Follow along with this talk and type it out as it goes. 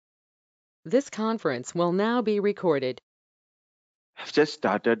This conference will now be recorded. I've just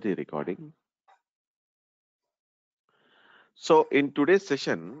started the recording. So in today's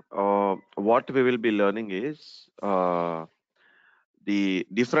session, what we will be learning is the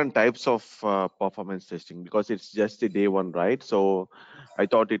different types of performance testing, because it's just the day one, right? So I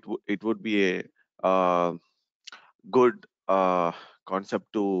thought it would be a good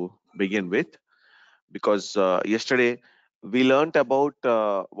concept to begin with, because yesterday we learned about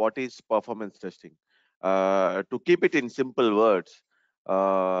what is performance testing. To keep it in simple words,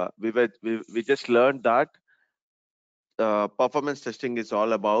 we just learned that performance testing is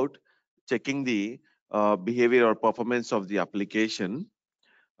all about checking the behavior or performance of the application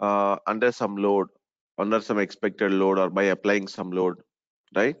under some load, under some expected load, or by applying some load,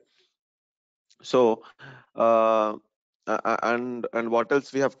 right? So and what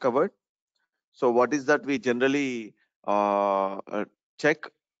else we have covered? So what is that we generally check?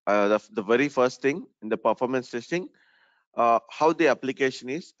 The very first thing in the performance testing, how the application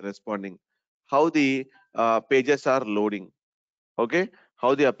is responding, how the pages are loading. Okay,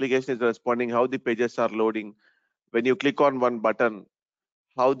 how the application is responding, how the pages are loading. When you click on one button,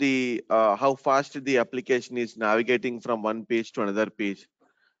 how fast the application is navigating from one page to another page,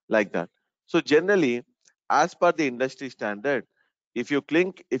 like that. So generally, as per the industry standard, if you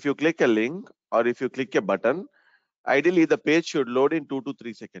click a link or if you click a button, ideally the page should load in 2 to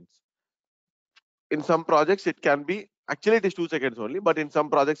 3 seconds. In some projects it can be, actually it is 2 seconds only, but in some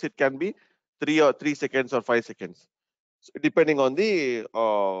projects it can be 3 seconds or 5 seconds, depending on the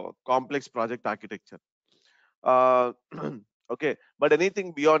complex project architecture. Uh, okay, but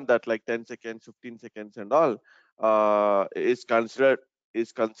anything beyond that, like 10 seconds, 15 seconds and all, is considered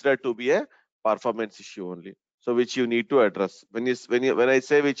to be a performance issue only, so which you need to address. When I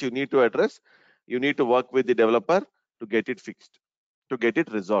say which you need to address, you need to work with the developer to get it fixed, to get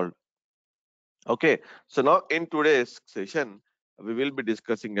it resolved. Okay, so now in today's session we will be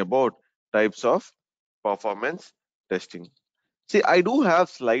discussing about types of performance testing. See, I do have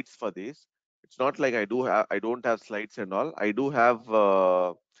slides for this. It's not like I don't have slides and all. I do have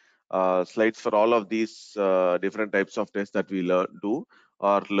slides for all of these different types of tests that we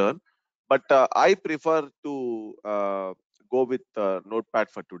learn. But I prefer to go with Notepad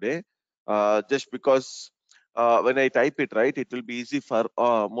for today, just because when I type it, right, it will be easy for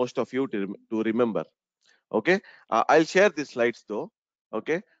most of you to remember. Okay, I'll share the slides though.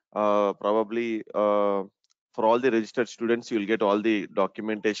 Okay, probably for all the registered students, you'll get all the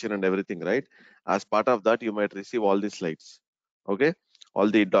documentation and everything, right? As part of that, you might receive all the slides. Okay, all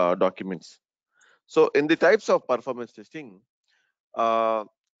the documents. So in the types of performance testing, uh,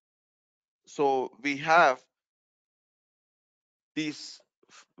 so we have these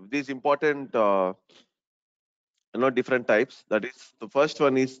these important different types. That is, the first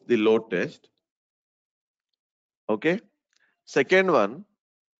one is the load test. Okay, second one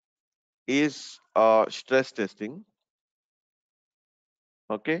is stress testing.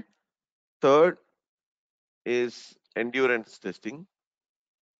 Okay, third is endurance testing.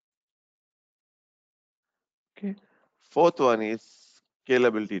 Okay, fourth one is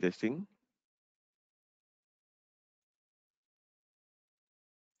scalability testing.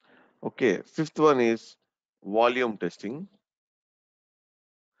 Okay, fifth one is volume testing.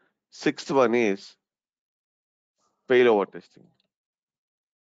 Sixth one is failover testing.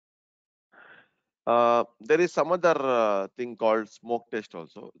 There is some other thing called smoke test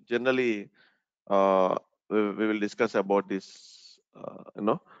also. Generally, we will discuss about this,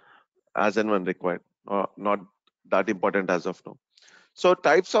 as and when required. Not that important as of now. So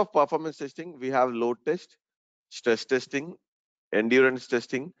types of performance testing, we have load test, stress testing, endurance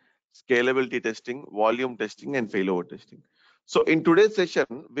testing, scalability testing, volume testing, and failover testing. So in today's session,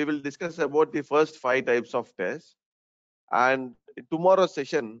 we will discuss about the first 5 types of tests. And in tomorrow's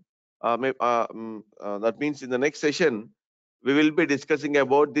session, that means in the next session, we will be discussing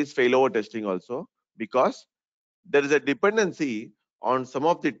about this failover testing also, because there is a dependency on some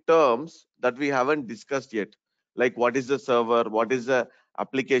of the terms that we haven't discussed yet, like what is the server, what is the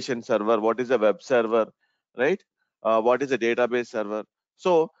application server, what is the web server, right? What is a database server?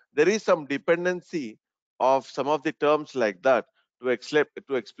 So there is some dependency of some of the terms like that to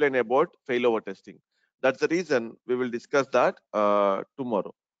explain about failover testing. That's the reason we will discuss that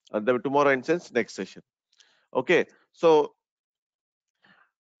tomorrow, and then tomorrow in sense next session. Okay, so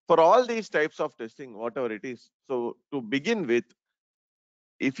for all these types of testing, whatever it is, so to begin with,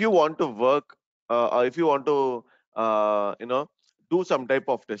 if you want to work, or if you want to do some type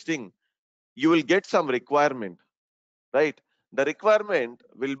of testing, you will get some requirement, right? The requirement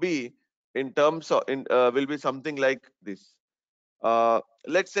will be in terms of will be something like this.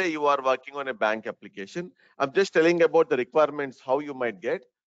 let's say you are working on a bank application. I'm just telling about the requirements, how you might get.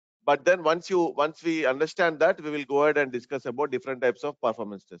 But then once we understand that, we will go ahead and discuss about different types of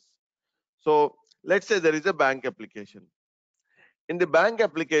performance tests. So let's say there is a bank application. In the bank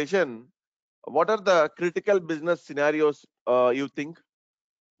application, what are the critical business scenarios you think?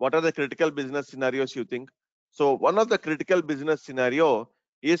 What are the critical business scenarios you think? So one of the critical business scenario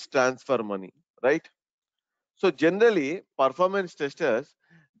is transfer money, right? So generally, performance testers,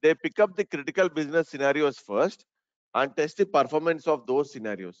 they pick up the critical business scenarios first and test the performance of those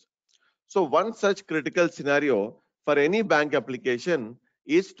scenarios. So one such critical scenario for any bank application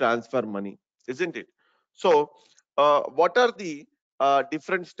is transfer money, isn't it? So what are the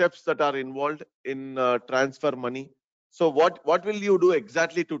different steps that are involved in transfer money? So what will you do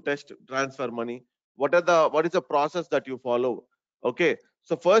exactly to test transfer money? What is the process that you follow? Okay.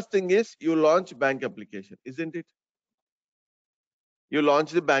 So first thing is you launch bank application, isn't it? You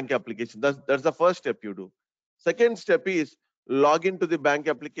launch the bank application. That's the first step you do. Second step is log into the bank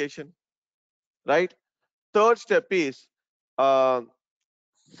application, right? Third step is uh,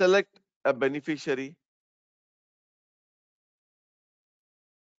 select a beneficiary.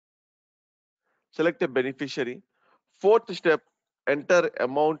 Select a beneficiary. Fourth step, enter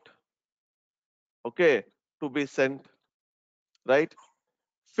amount, okay, to be sent, right?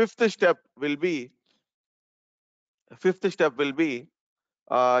 Fifth step will be fifth step will be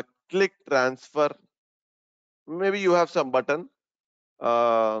click transfer. Maybe you have some button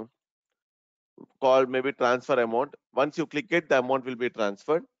uh, called maybe transfer amount. Once you click it, the amount will be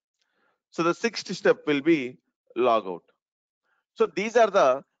transferred. So the sixth step will be log out. So these are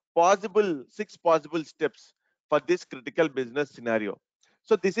the six possible steps for this critical business scenario.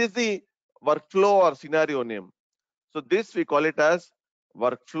 So this is the workflow or scenario name. So this we call it as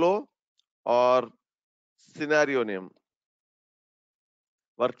workflow or scenario name.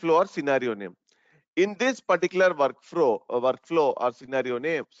 Workflow or scenario name. In this particular workflow or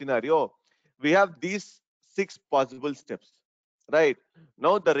scenario, we have these six possible steps, right?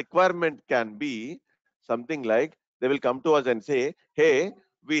 Now the requirement can be something like they will come to us and say, hey,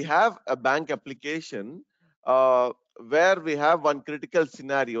 we have a bank application uh, where we have one critical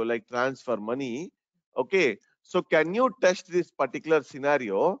scenario like transfer money. Okay, so can you test this particular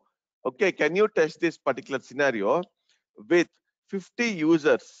scenario? Okay, can you test this particular scenario with 50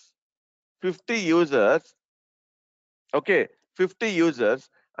 users? 50 users, okay, 50 users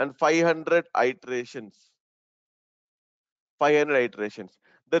and 500 iterations. 500 iterations.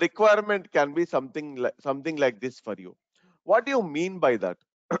 The requirement can be something like this for you. What do you mean by that?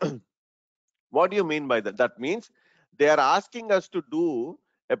 What do you mean by that? That means they are asking us to do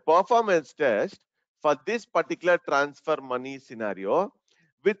a performance test for this particular transfer money scenario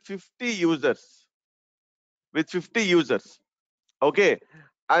with 50 users. With 50 users. Okay.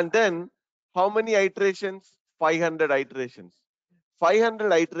 And then how many iterations? 500 iterations.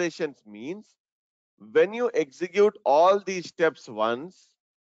 500 iterations means when you execute all these steps once,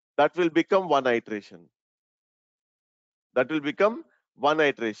 that will become one iteration. That will become one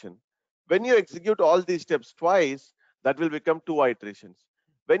iteration. When you execute all these steps twice, that will become two iterations.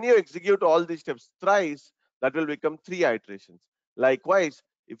 When you execute all these steps thrice, that will become three iterations. Likewise,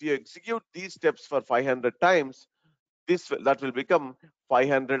 if you execute these steps for 500 times, that will become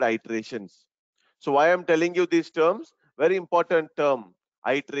 500 iterations. So why I'm telling you these terms? Very important term.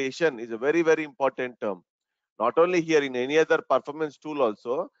 Iteration is a very important term. Not only here, in any other performance tool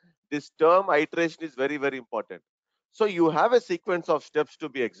also, this term iteration is very important. So you have a sequence of steps to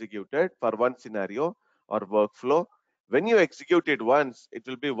be executed for one scenario or workflow. When you execute it once, it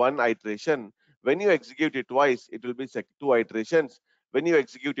will be one iteration. When you execute it twice, it will be two iterations. When you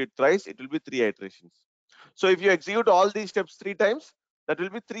execute it thrice, it will be three iterations. So if you execute all these steps three times, that will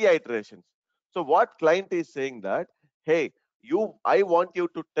be three iterations. So what client is saying that, hey, I want you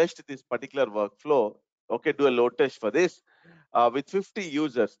to test this particular workflow. Okay, do a load test for this with 50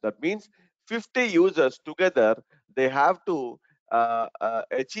 users. That means 50 users together, they have to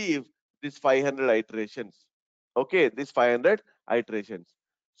achieve these 500 iterations. Okay, these 500 iterations.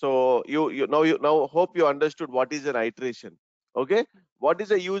 So you now hope you understood what is an iteration. Okay, what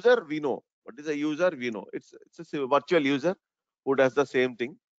is a user? We know. What is a user? We know. It's a virtual user who does the same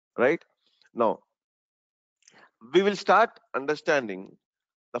thing, right? Now we will start understanding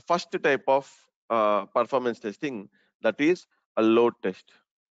the first type of performance testing, that is a load test.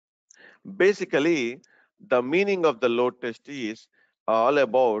 Basically, the meaning of the load test is all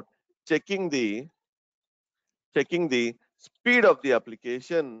about checking the checking the speed of the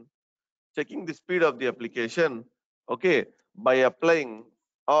application, checking the speed of the application, okay, by applying,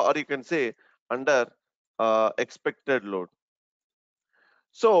 or you can say under expected load.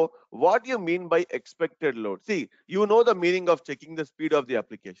 So what do you mean by expected load? See, you know the meaning of checking the speed of the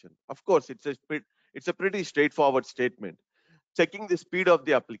application. Of course, it's a pretty straightforward statement. Checking the speed of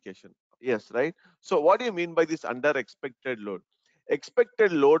the application. Yes, right? So what do you mean by this under expected load?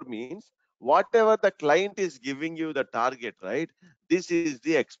 Expected load means whatever the client is giving you the target, right? This is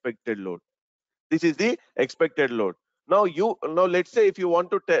the expected load. This is the expected load. Now let's say if you want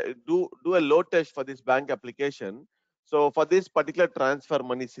to do a load test for this bank application. So for this particular transfer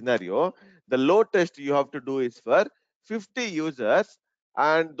money scenario, the load test you have to do is for 50 users,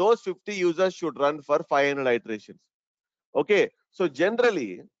 and those 50 users should run for 500 iterations. Okay, so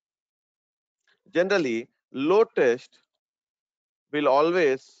generally load test will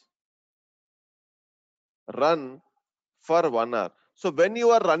always run for 1 hour. So when you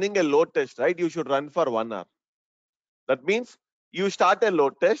are running a load test, right, you should run for 1 hour. That means you start a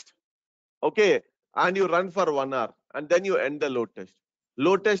load test, okay, and you run for 1 hour, and then you end the load test.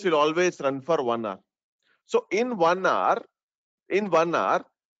 Load test will always run for 1 hour. So in 1 hour,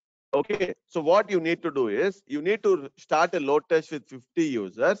 okay, so what you need to do is you need to start a load test with 50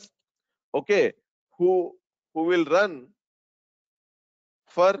 users, okay, who will run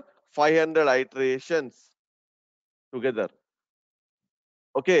for 500 iterations together.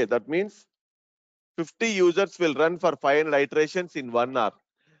 Okay, that means 50 users will run for 500 iterations in 1 hour.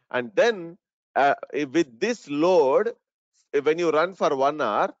 And then with this load, when you run for 1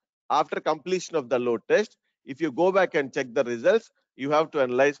 hour, after completion of the load test, if you go back and check the results, you have to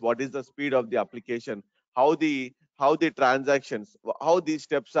analyze what is the speed of the application, how the transactions, how these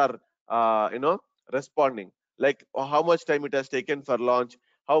steps are responding, like how much time it has taken for launch,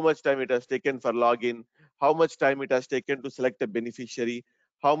 how much time it has taken for login, how much time it has taken to select a beneficiary,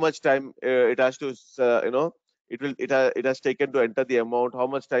 how much time it has to it has taken to enter the amount, how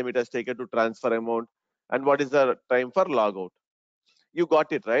much time it has taken to transfer amount, and what is the time for logout. You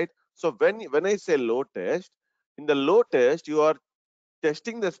got it, right? So when I say load test, in the load test you are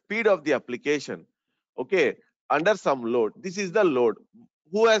testing the speed of the application, okay, under some load. This is the load.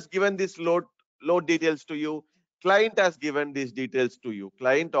 Who has given this load details to you? Client has given these details to you.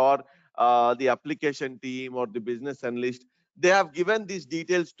 Client or the application team or the business analyst, they have given these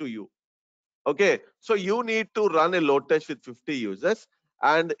details to you. Okay, so you need to run a load test with 50 users,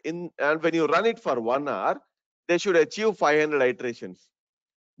 and when you run it for 1 hour, they should achieve 500 iterations.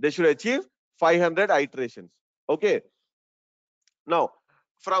 They should achieve 500 iterations. Okay, now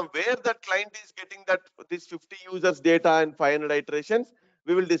from where the client is getting that this 50 users data and 500 iterations,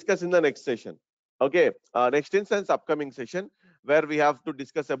 we will discuss in the next session. Okay, next instance, upcoming session, where we have to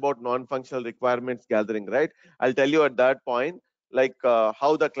discuss about non-functional requirements gathering, right? I'll tell you at that point, like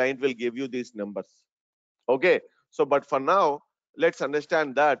how the client will give you these numbers. Okay, so but for now, let's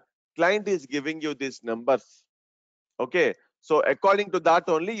understand that client is giving you these numbers. Okay, so according to that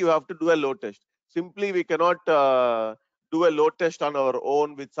only you have to do a load test. Simply we cannot do a load test on our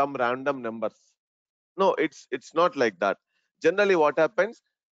own with some random numbers. No, it's not like that. Generally what happens,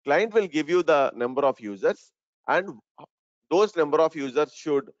 client will give you the number of users, and those number of users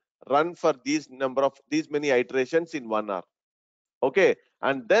should run for these many iterations in 1 hour. Okay,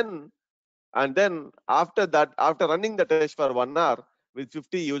 and then after that, after running the test for 1 hour with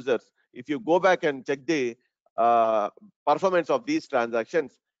 50 users, if you go back and check the performance of these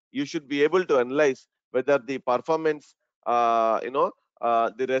transactions, you should be able to analyze whether the performance,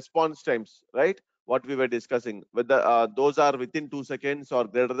 the response times, right? What we were discussing, whether those are within 2 seconds or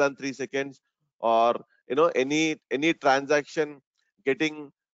greater than 3 seconds, or any transaction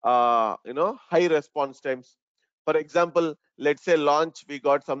getting high response times. For example, let's say launch, we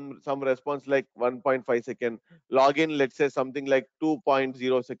got some response like 1.5 second. Login, let's say something like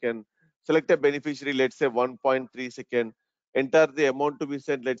 2.0 second. Select a beneficiary, let's say 1.3 second. Enter the amount to be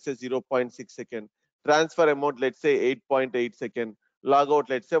sent, let's say 0.6 second. Transfer amount, let's say 8.8 second. Log out,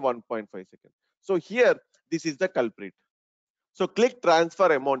 let's say 1.5 second. So here, this is the culprit. So click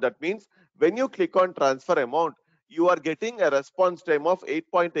transfer amount. That means when you click on transfer amount, you are getting a response time of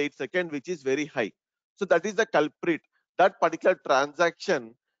 8.8 seconds, which is very high. So that is the culprit. That particular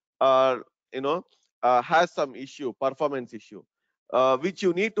transaction, uh, you know, has some issue, performance issue, which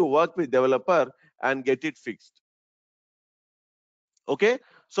you need to work with developer and get it fixed. Okay,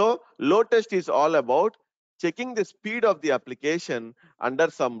 so load test is all about checking the speed of the application under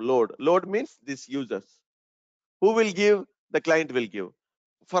some load. Load means these users. Who will give? The client will give.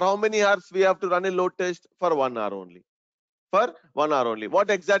 For how many hours we have to run a load test? For 1 hour only. For 1 hour only. What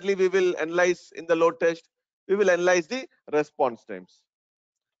exactly we will analyze in the load test? We will analyze the response times.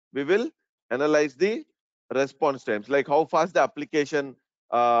 We will analyze the response times, like how fast the application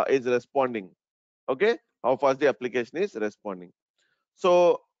is responding. Okay, how fast the application is responding.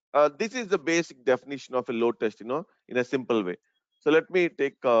 So this is the basic definition of a load test, in a simple way. So let me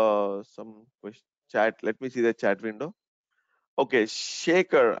take some chat. Let me see the chat window. Okay,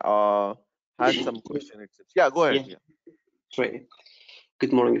 Shaker had some Yeah, question. Yeah, go ahead. yeah, Yeah. right.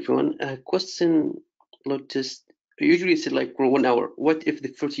 Good morning, everyone. Question, load test. Usually it's like for 1 hour. What if the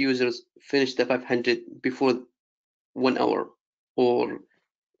 30 users finish the 500 before 1 hour? Or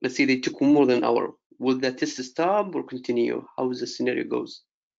let's say they took more than an hour. Will the test stop or continue? How the scenario goes?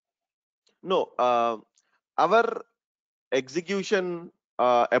 No, our execution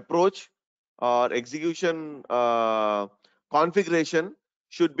approach or execution configuration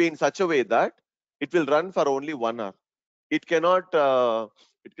should be in such a way that it will run for only 1 hour. It cannot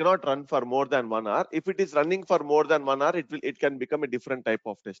run for more than 1 hour. If it is running for more than 1 hour, it can become a different type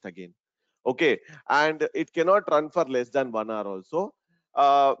of test again. Okay, and it cannot run for less than 1 hour also.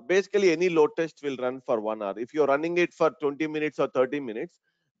 Basically, any load test will run for 1 hour. If you're running it for 20 minutes or 30 minutes,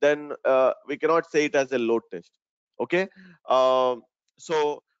 then we cannot say it as a load test. Okay,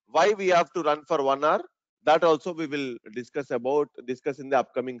 so why we have to run for 1 hour? That also we will discuss in the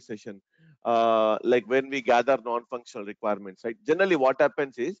upcoming session. Like when we gather non-functional requirements, right? Generally, what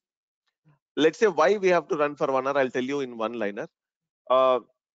happens is, let's say why we have to run for 1 hour. I'll tell you in one liner. Uh,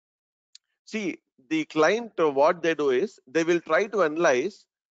 See, the client, what they do is they will try to analyze.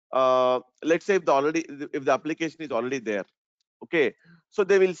 Let's say if the application is already there, okay. So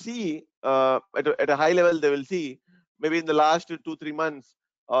they will see at a high level. They will see maybe in the last 2-3 months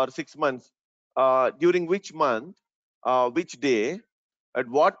or 6 months, during which month, which day, at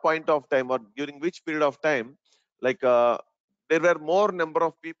what point of time, or during which period of time, like there were more number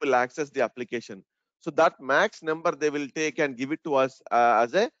of people access the application. So that max number they will take and give it to us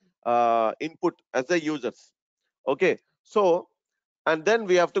as a input as a users. Okay, so and then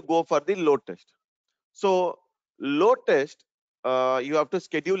we have to go for the load test. So load test, you have to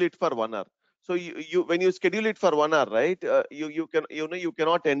schedule it for 1 hour. So you when you schedule it for 1 hour, right? You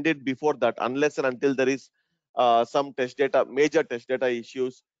cannot end it before that unless and until there is some major test data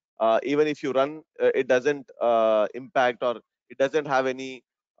issues. Even if you run, it doesn't impact, or it doesn't have any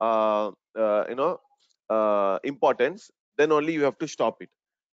importance. Then only you have to stop it.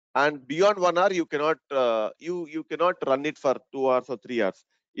 And beyond 1 hour, you cannot run it for 2 hours or 3 hours.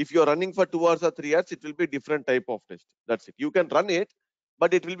 If you're running for 2 hours or 3 hours, it will be different type of test. That's it. You can run it,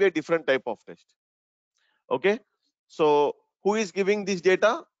 but it will be a different type of test. Okay, so who is giving this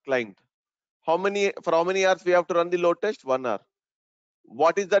data? Client. For how many hours we have to run the load test? 1 hour.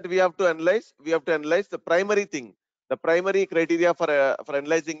 What is that we have to analyze? We have to analyze the primary thing. The primary criteria for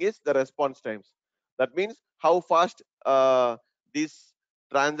analyzing is the response times. That means how fast these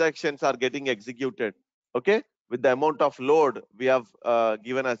transactions are getting executed, okay, with the amount of load we have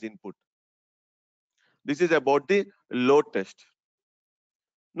given as input. This is about the load test.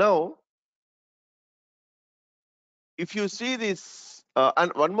 Now, if you see this,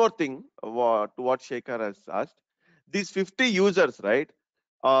 and one more thing, to what Shekhar has asked, these 50 users, right?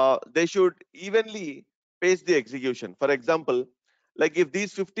 They should evenly pace the execution. For example, like if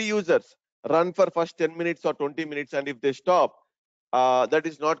these 50 users run for first 10 minutes or 20 minutes, and if they stop, that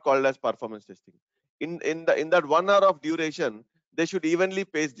is not called as performance testing. In that 1 hour of duration, they should evenly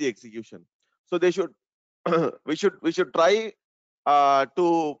pace the execution. So they should we should try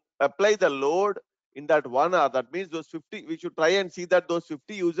to apply the load in that 1 hour. That means those 50, we should try and see that those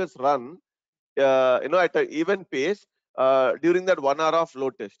 50 users run at an even pace during that 1 hour of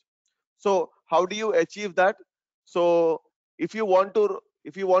load test. So how do you achieve that? So if you want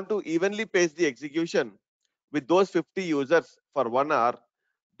to evenly pace the execution with those 50 users for 1 hour,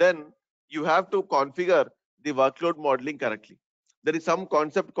 then you have to configure the workload modeling correctly. There is some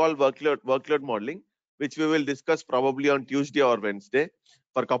concept called workload modeling, which we will discuss probably on Tuesday or Wednesday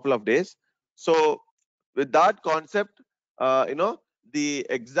for a couple of days. So with that concept, the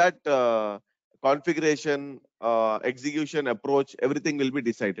exact configuration, execution approach, everything will be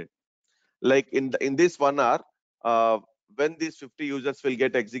decided. Like in this 1 hour, when these 50 users will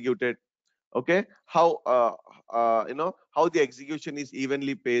get executed, okay, how the execution is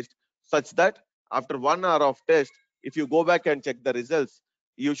evenly paced, such that after 1 hour of test, if you go back and check the results,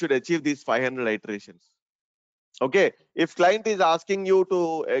 you should achieve these 500 iterations. Okay, if client is asking you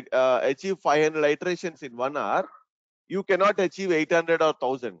to achieve 500 iterations in 1 hour, you cannot achieve 800 or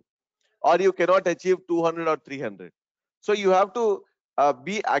 1000, or you cannot achieve 200 or 300. So you have to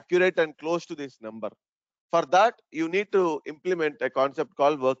be accurate and close to this number. For that, you need to implement a concept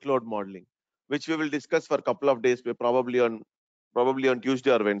called workload modeling, which we will discuss for a couple of days, probably on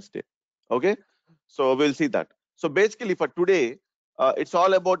Tuesday or Wednesday. Okay, so we'll see that. So basically, for today, it's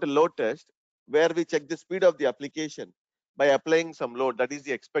all about a load test where we check the speed of the application by applying some load, that is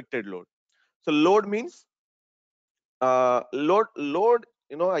the expected load. So load means load,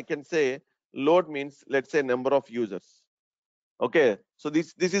 I can say load means, let's say, number of users. Okay, so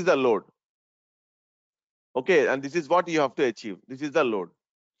this is the load. Okay, and this is what you have to achieve. This is the load.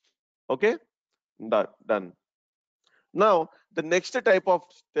 Okay, done. Now the next type of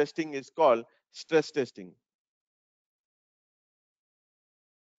testing is called stress testing.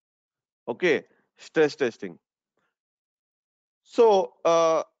 Okay, stress testing. So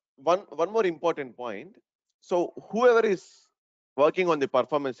one more important point. So whoever is working on the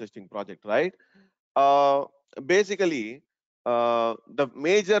performance testing project, right? Uh, Basically, the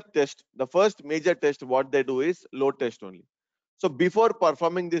first major test, what they do is load test only. So before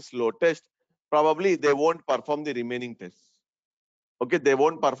performing this load test, probably they won't perform the remaining tests. Okay, they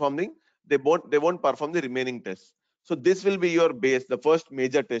won't perform the remaining tests. So this will be your base, the first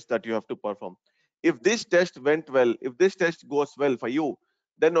major test that you have to perform. If this test went well, if this test goes well for you,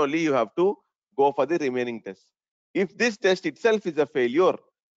 then only you have to go for the remaining tests. If this test itself is a failure,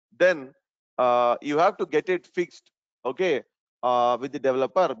 then you have to get it fixed, okay, with the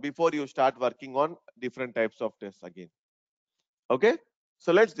developer before you start working on different types of tests again. Okay,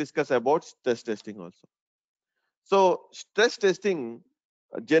 so let's discuss about stress testing also. So stress testing,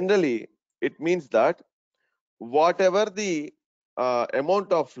 generally it means that whatever the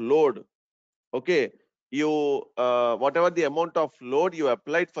amount of load, okay, whatever the amount of load you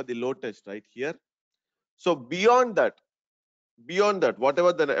applied for the load test right here. So beyond that,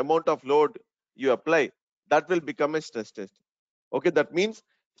 whatever the amount of load you apply, that will become a stress test. Okay, that means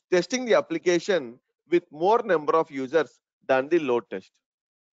testing the application with more number of users than the load test.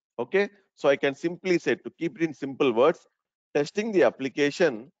 Okay, so I can simply say, to keep it in simple words, testing the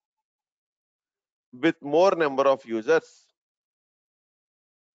application with more number of users,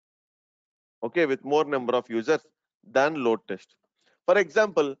 okay, with more number of users than load test. For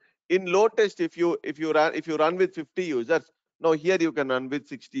example, in load test, if you run with 50 users, now here you can run with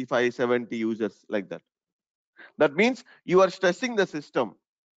 65, 70 users, like that. That means you are stressing the system.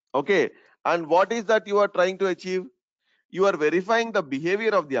 Okay, and what is that you are trying to achieve? You are verifying the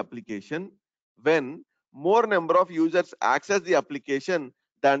behavior of the application when more number of users access the application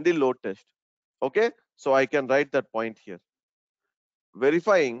than the load test. Okay, so I can write that point here.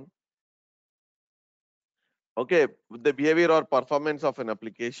 Verifying, okay, the behavior or performance of an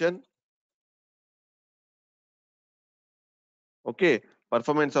application. Okay,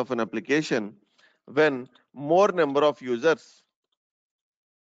 performance of an application when more number of users,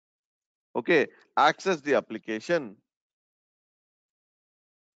 okay, access the application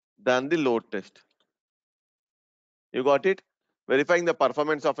than the load test. You got it? Verifying the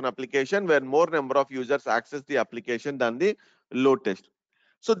performance of an application when more number of users access the application than the load test.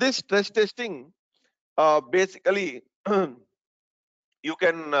 So this stress testing, basically you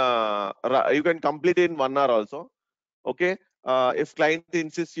can complete it in 1 hour also. Okay, if client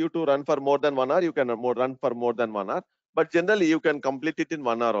insists you to run for more than 1 hour, you can run for more than 1 hour, but generally you can complete it in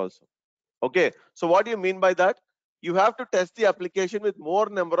 1 hour also. Okay, so what do you mean by that? You have to test the application with more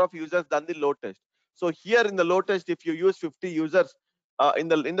number of users than the load test. So here in the load test, if you use 50 users, in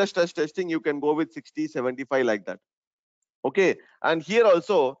the stress testing, you can go with 60, 75, like that. Okay, and here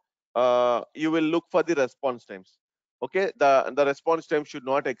also you will look for the response times. Okay, the response time should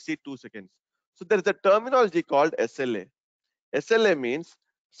not exceed 2 seconds. So there is a terminology called SLA. SLA means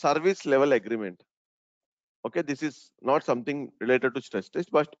service level agreement. Okay, this is not something related to stress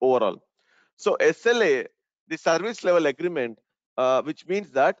test, but overall. So SLA, the service level agreement, which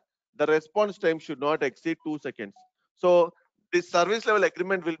means that the response time should not exceed 2 seconds. So this service level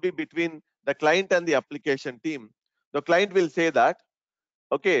agreement will be between the client and the application team. The client will say that,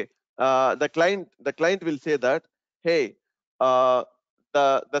 okay, the client will say that, hey, uh,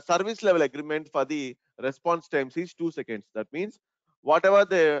 the service level agreement for the response times is 2 seconds. That means whatever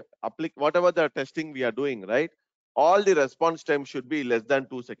the testing we are doing, right, all the response time should be less than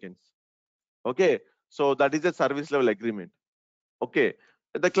 2 seconds. Okay, so that is a service level agreement. Okay,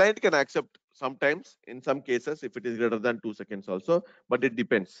 the client can accept sometimes, in some cases, if it is greater than 2 seconds also, but it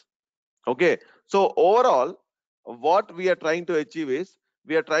depends. Okay, so overall, what we are trying to achieve is,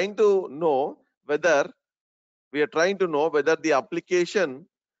 we are trying to know whether the application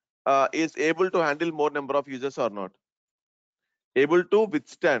is able to handle more number of users or not. Able to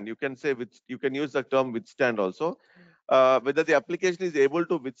withstand, you can say, you can use the term withstand also, whether the application is able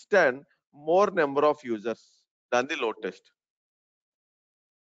to withstand more number of users than the load test.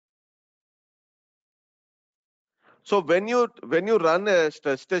 So when you run a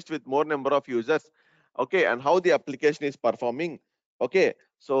stress test with more number of users, okay, and how the application is performing, okay,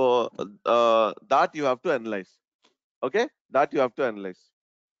 so that you have to analyze. Okay, that you have to analyze.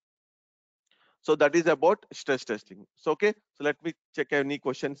 So that is about stress testing. So okay, so let me check any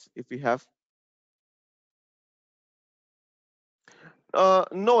questions if we have.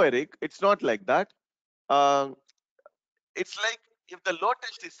 No, Eric, it's not like that. Um, it's like if the load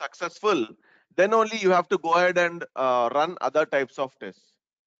test is successful, then only you have to go ahead and run other types of tests,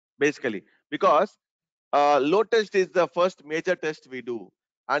 basically, because load test is the first major test we do,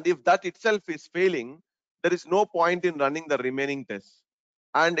 and if that itself is failing, there is no point in running the remaining tests.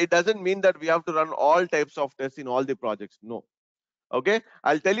 And it doesn't mean that we have to run all types of tests in all the projects. No. Okay,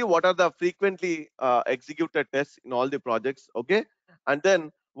 I'll tell you what are the frequently executed tests in all the projects. Okay, and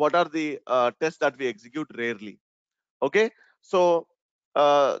then what are the tests that we execute rarely. Okay, so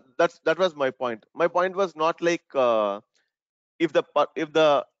that was my point. My point was not like if the if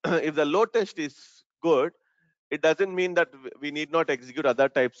the load test is good, it doesn't mean that we need not execute other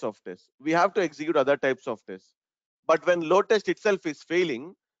types of tests. We have to execute other types of tests. But when load test itself is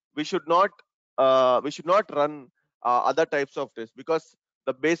failing, we should not run other types of tests, because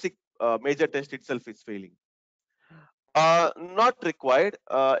the basic major test itself is failing. Not required.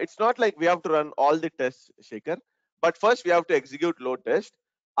 It's not like we have to run all the tests, Shaker. But first we have to execute load test.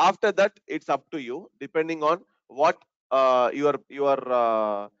 After that, it's up to you, depending on what your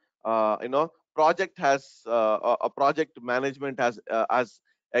project has a project management has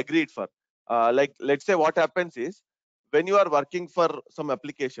agreed for. Like let's say what happens is, when you are working for some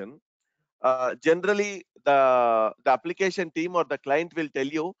application, generally the application team or the client will tell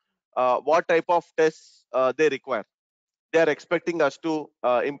you what type of tests they require, they are expecting us to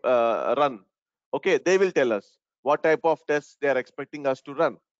run. Okay, they will tell us what type of tests they are expecting us to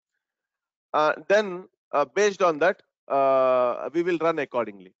run. Then based on that, we will run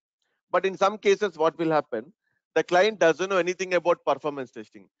accordingly. But in some cases, what will happen? The client doesn't know anything about performance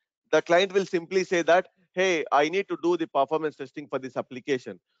testing. The client will simply say that, hey, I need to do the performance testing for this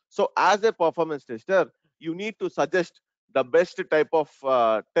application. So as a performance tester, you need to suggest the best type of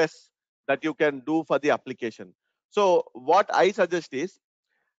tests that you can do for the application. So what I suggest is,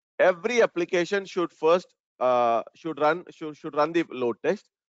 every application should first should run the load test,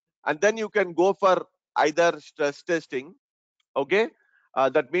 and then you can go for either stress testing. Okay,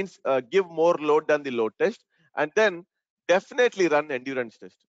 that means give more load than the load test, and then definitely run endurance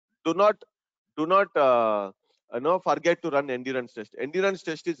test. Do not forget to run endurance test. Endurance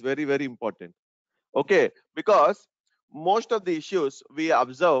test is very, very important. Okay, because most of the issues we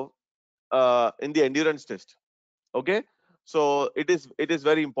observe in the endurance test. Okay, so it is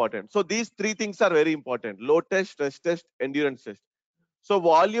very important. So these three things are very important: load test, stress test, endurance test. So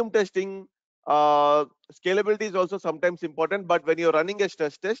volume testing, scalability is also sometimes important, but when you're running a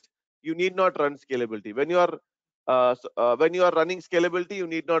stress test, you need not run scalability. When you are running scalability, you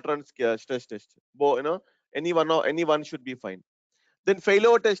need not run stress test. Anyone should be fine. Then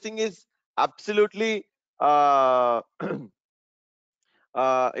failure testing is absolutely uh,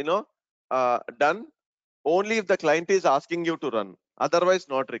 done only if the client is asking you to run. Otherwise,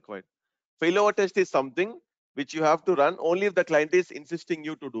 not required. Failover test is something which you have to run only if the client is insisting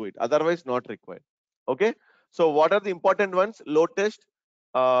you to do it. Otherwise, not required. Okay. So what are the important ones? Load test,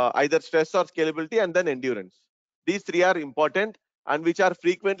 either stress or scalability, and then endurance. These three are important and which are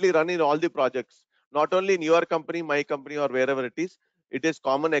frequently run in all the projects. Not only in your company, my company, or wherever it is. It is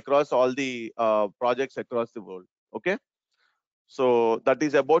common across all the projects across the world. Okay. So that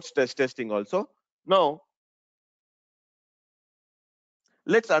is about stress testing also. Now,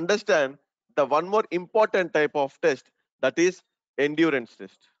 let's understand the one more important type of test, that is endurance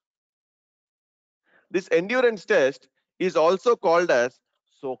test. This endurance test is also called as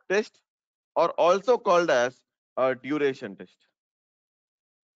soak test, or also called as a duration test.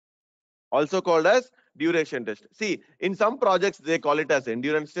 Also called as duration test. See, in some projects they call it as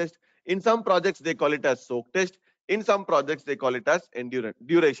endurance test. In some projects they call it as soak test. In some projects they call it as endurance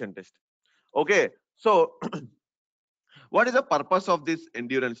duration test. Okay, so what is the purpose of this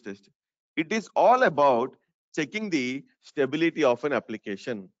endurance test? It is all about checking the stability of an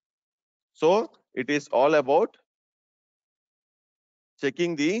application. So it is all about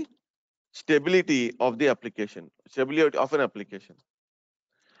checking the stability of the application, stability of an application.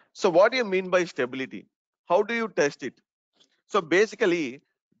 So what do you mean by stability? How do you test it? So basically,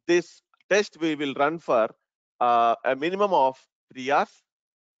 this test we will run for a minimum of 3 hours,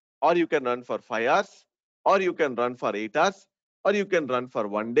 or you can run for 5 hours, or you can run for 8 hours, or you can run for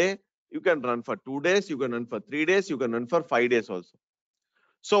 1 day, you can run for 2 days, you can run for 3 days, you can run for 5 days also.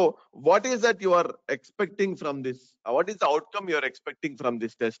 So what is that you are expecting from this? What is the outcome you are expecting from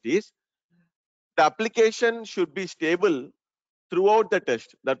this test is, the application should be stable throughout the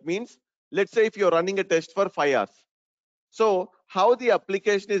test. That means, let's say if you're running a test for 5 hours, So how the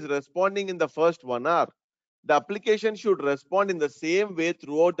application is responding in the first 1 hour, the application should respond in the same way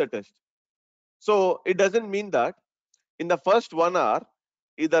throughout the test. So it doesn't mean that in the first 1 hour,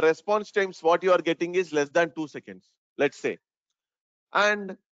 if the response times what you are getting is less than 2 seconds, let's say,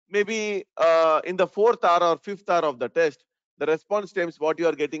 and maybe in the 4th hour or 5th hour of the test, the response times what you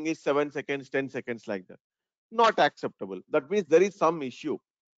are getting is 7 seconds, 10 seconds, like that. Not acceptable. That means there is some issue.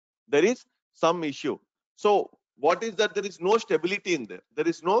 There is some issue. So what is that? There is no stability in there. There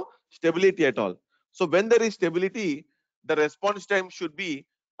is no stability at all. So when there is stability, the response time should be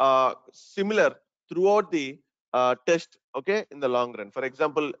similar throughout the test, okay, in the long run. For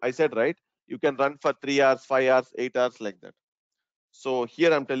example, I said, right, you can run for 3 hours, 5 hours, 8 hours, like that. So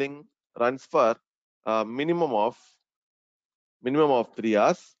here I'm telling runs for minimum of 3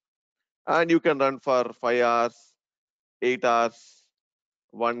 hours, and you can run for 5 hours, 8 hours,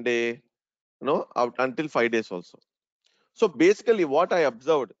 1 day, out until 5 days also. So basically what I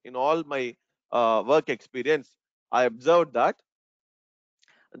observed in all my work experience, I observed that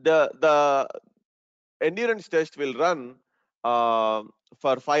the endurance test will run uh,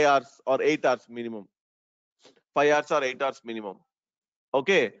 for 5 hours or 8 hours minimum. 5 hours or 8 hours minimum.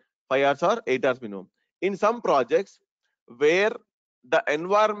 Okay, 5 hours or 8 hours minimum. In some projects where the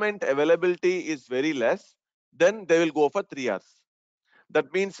environment availability is very less, then they will go for 3 hours.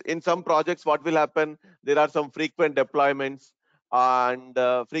 That means in some projects, what will happen? There are some frequent deployments and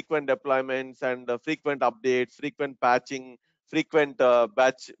frequent updates, frequent patching, frequent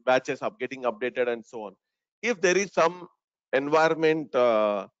batches of getting updated, and so on. If there is some environment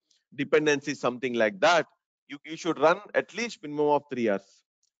dependency, something like that, you should run at least minimum of 3 hours.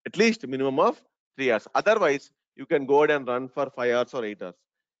 At least minimum of 3 hours. Otherwise, you can go ahead and run for 5 hours or 8 hours.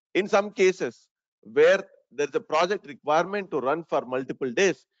 In some cases where there's a project requirement to run for multiple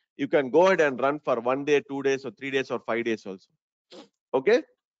days, you can go ahead and run for 1 day, 2 days, or 3 days, or 5 days also. Okay,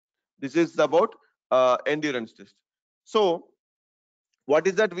 this is about endurance test. So what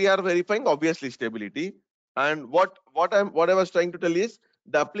is that we are verifying? Obviously stability. And what I was trying to tell is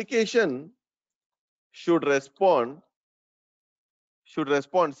the application should respond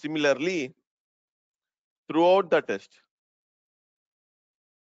similarly throughout the test.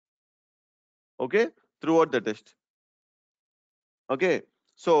 Okay, throughout the test. Okay,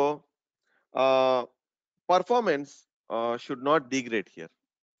 so performance should not degrade here.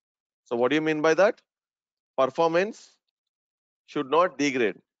 So what do you mean by that? Performance should not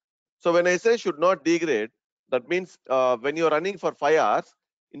degrade. So when I say should not degrade, that means when you're running for 5 hours,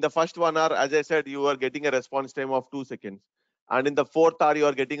 in the first 1 hour, as I said, you are getting a response time of 2 seconds. And in the 4th hour, you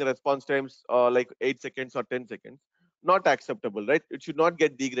are getting a response times like 8 seconds or 10 seconds. Not acceptable, right? It should not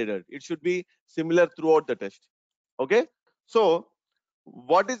get degraded. It should be similar throughout the test. Okay. So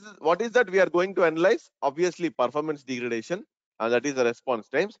what is that we are going to analyze? Obviously performance degradation, and that is the response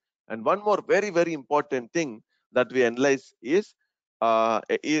times. And one more very important thing that we analyze is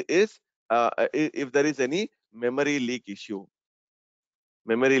if there is any memory leak issue,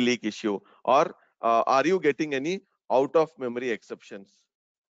 or are you getting any out of memory exceptions?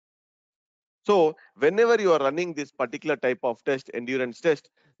 So whenever you are running this particular type of test, endurance test,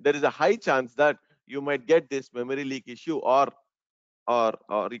 there is a high chance that you might get this memory leak issue, or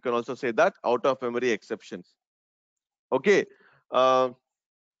you can also say that out of memory exceptions. Okay, so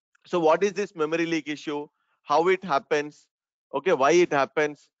what is this memory leak issue, how it happens, okay, why it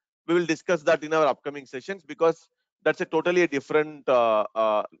happens? We will discuss that in our upcoming sessions, because that's a totally different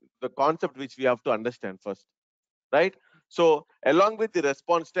the concept which we have to understand first, right? So along with the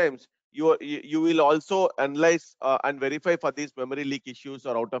response times, you will also analyze and verify for these memory leak issues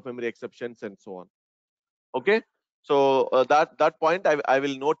or out of memory exceptions and so on. Okay, so that point I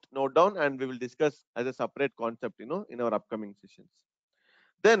will note down, and we will discuss as a separate concept, in our upcoming sessions.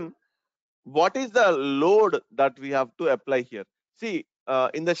 Then what is the load that we have to apply here? See,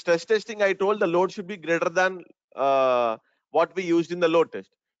 in the stress testing, I told the load should be greater than what we used in the load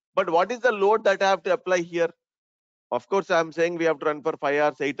test. But what is the load that I have to apply here? Of course, I'm saying we have to run for 5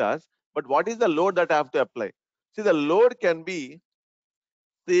 hours, 8 hours. But what is the load that I have to apply? See, the load can be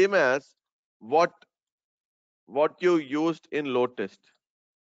same as what you used in load test.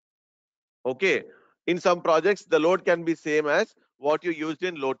 Okay, in some projects, the load can be same as what you used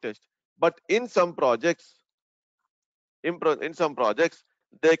in load test. But in some projects, in some projects,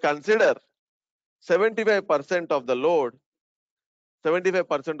 they consider 75% of the load,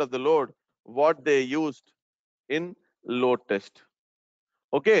 75% of the load what they used in load test.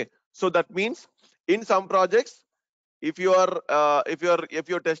 Okay, so that means in some projects, if you're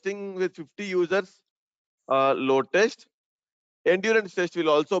testing with 50 users load test, endurance test will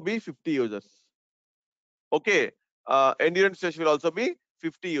also be 50 users. Okay, endurance test will also be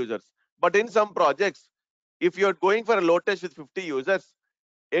 50 users. But in some projects, if you're going for a load test with 50 users,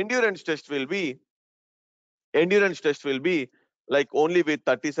 endurance test will be like only with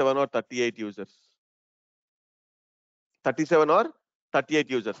 37 or 38 users. 37 or 38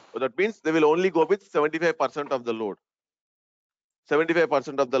 users. So that means they will only go with 75% of the load.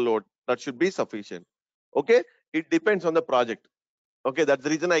 75% of the load, that should be sufficient. Okay, it depends on the project. Okay, that's the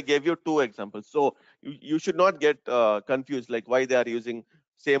reason I gave you two examples. So you should not get confused, like why they are using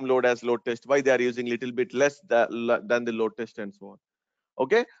same load as load test, why they are using little bit less than the load test, and so on.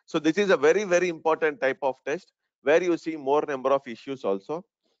 Okay, so this is a very, very important type of test where you see more number of issues also.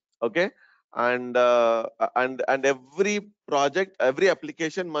 Okay, and every project, every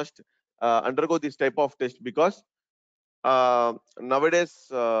application must undergo this type of test, because nowadays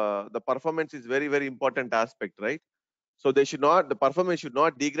the performance is very, very important aspect, right? So the performance should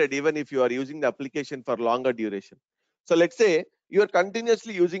not degrade even if you are using the application for longer duration. So let's say you are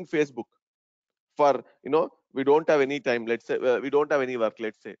continuously using Facebook for, we don't have any time. Let's say we don't have any work.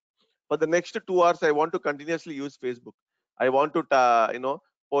 Let's say for the next 2 hours, I want to continuously use Facebook. I want to,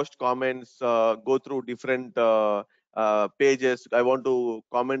 post comments, go through different pages. I want to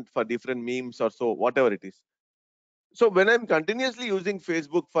comment for different memes or so, whatever it is. So when I'm continuously using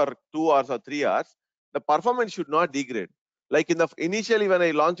Facebook for 2 hours or 3 hours, the performance should not degrade. Like initially when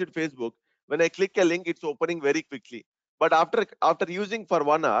I launched Facebook, when I click a link, it's opening very quickly. But after using for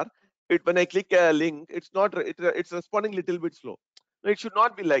 1 hour, when I click a link, it's responding little bit slow. It should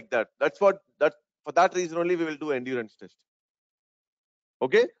not be like that. For that reason only we will do endurance test.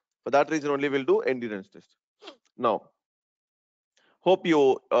 Okay, for that reason only we'll do endurance test. Now, hope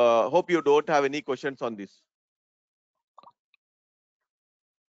you don't have any questions on this.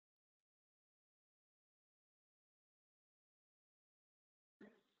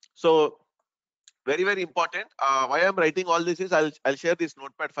 So very, very important. Why I'm writing all this is I'll share this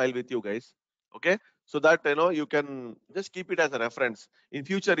notepad file with you guys. Okay, so that you can just keep it as a reference in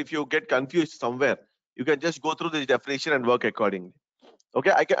future. If you get confused somewhere, you can just go through this definition and work accordingly.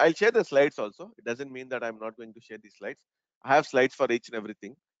 Okay, I'll share the slides also. It doesn't mean that I'm not going to share these slides. I have slides for each and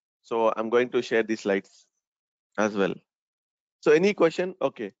everything, so I'm going to share these slides as well. So any question?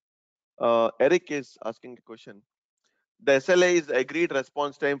 Okay, Eric is asking a question. The SLA is agreed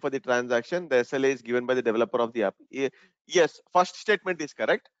response time for the transaction. The SLA is given by the developer of the app. Yes, first statement is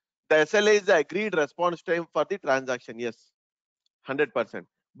correct. The SLA is the agreed response time for the transaction. Yes, 100%.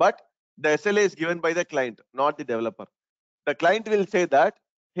 But the SLA is given by the client, not the developer. The client will say that,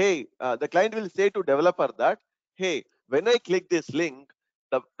 hey, the client will say to developer that, hey, when I click this link,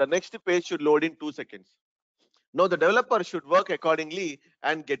 the next page should load in 2 seconds. Now the developer should work accordingly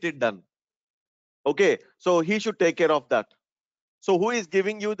and get it done. Okay, so he should take care of that. So who is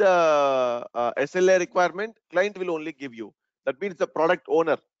giving you the SLA requirement? Client will only give you. That means the product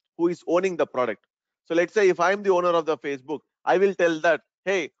owner who is owning the product. So let's say if I'm the owner of the Facebook, I will tell that,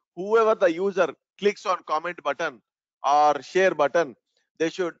 hey, whoever the user clicks on comment button or share button,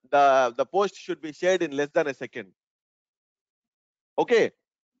 the post should be shared in less than a second. Okay.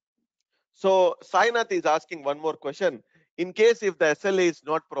 So Sainath is asking one more question. In case if the SLA is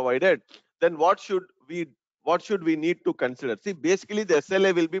not provided, then what should we need to consider? See, basically the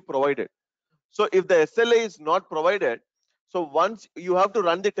SLA will be provided. So if the SLA is not provided, so once you have to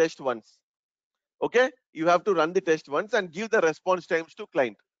run the test once. Okay, you have to run the test once and give the response times to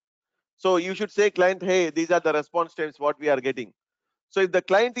client. So you should say client, hey, these are the response times what we are getting. So if the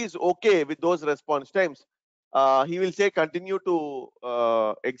client is okay with those response times, he will say continue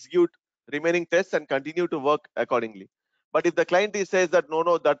to execute remaining tests and continue to work accordingly. But if the client says that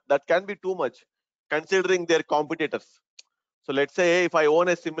no, that can be too much, considering their competitors. So let's say, hey, if I own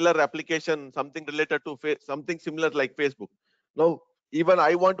a similar application, something related to something similar like Facebook. Now, even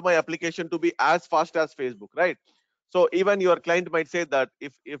I want my application to be as fast as Facebook, right? So even your client might say that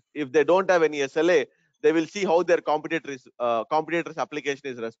if they don't have any SLA, they will see how their competitors application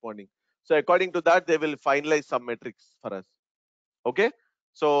is responding. So according to that, they will finalize some metrics for us. Okay.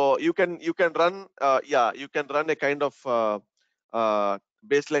 So you can run you can run a kind of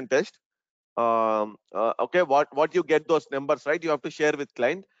baseline test. Okay, what you get those numbers, right? You have to share with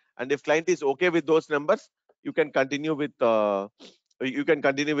client, and if client is okay with those numbers, you can continue with the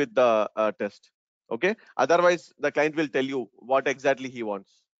test. Okay, otherwise the client will tell you what exactly he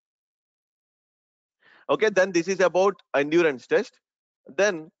wants. Okay, then this is about endurance test.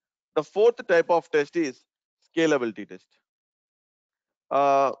 Then the fourth type of test is scalability test.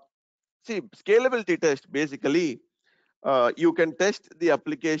 See, scalability test basically you can test the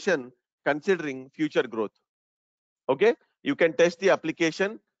application considering future growth. Okay, you can test the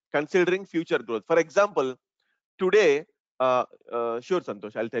application considering future growth. For example, today, sure,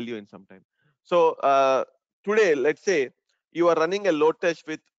 Santosh, I'll tell you in some time. So today, let's say you are running a load test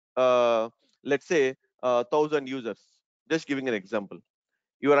with, let's say, 1,000 users. Just giving an example.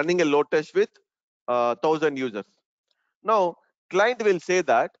 You are running a load test with 1,000 users. Now, client will say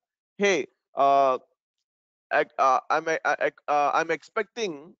that, hey, I'm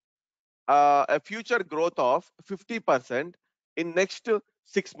expecting a future growth of 50% in next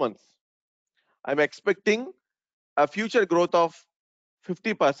 6 months. I'm expecting a future growth of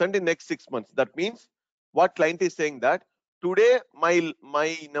 50% in next 6 months. That means what client is saying that today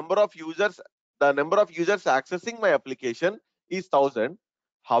my number of users, the number of users accessing my application is 1,000.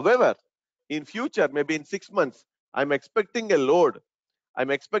 However, in future, maybe in 6 months, I'm expecting a load. I'm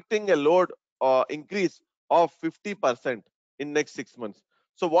expecting a load increase of 50% in next 6 months.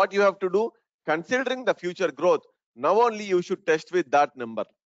 So what you have to do, considering the future growth, now only you should test with that number.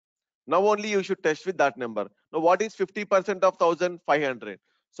 Now only you should test with that number. Now what is 50% of 1,500?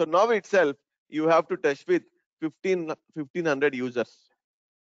 So now itself you have to test with 1,500 users.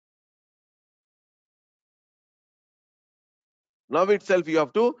 Now itself you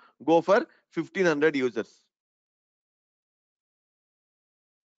have to go for 1,500 users.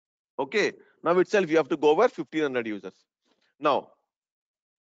 Okay. Now itself you have to go over 1,500 users. Now,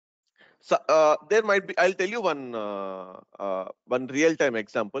 so there might be. I'll tell you one real-time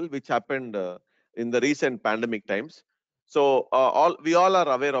example which happened in the recent pandemic times. So we all are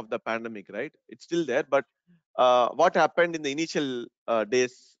aware of the pandemic, right? It's still there, but what happened in the initial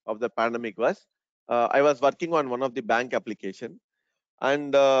days of the pandemic was I was working on one of the bank application,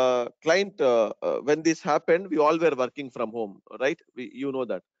 and client when this happened, we all were working from home, right? You know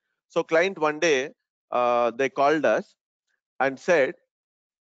that. So client one day they called us and said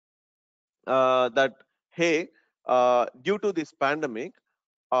that, hey, due to this pandemic,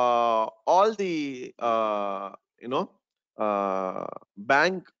 all the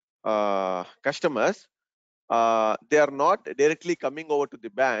bank customers, they are not directly coming over to the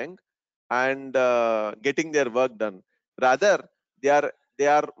bank and getting their work done. Rather, they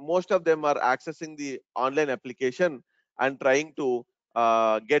are most of them are accessing the online application and trying to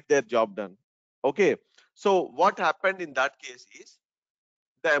get their job done. Okay, so what happened in that case is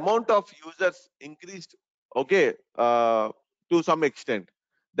the amount of users increased. Okay, to some extent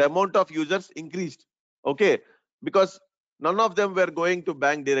the amount of users increased. Okay, because none of them were going to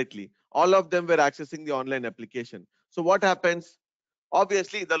bank directly, all of them were accessing the online application. So what happens,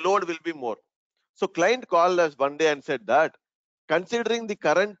 obviously the load will be more. So client called us one day and said that considering the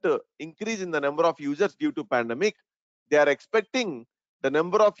current increase in the number of users due to pandemic, they are expecting the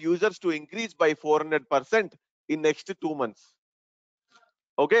number of users to increase by 400% in next 2 months.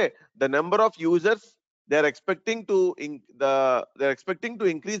 Okay, the number of users they're expecting to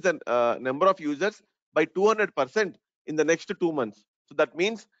increase the number of users by 200% in the next 2 months. So that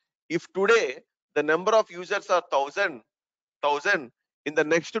means if today the number of users are 1,000 in the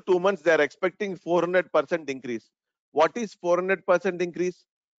next 2 months, they are expecting 400% increase. What is 400% increase?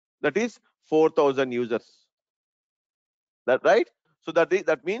 That is 4,000 users. That right? So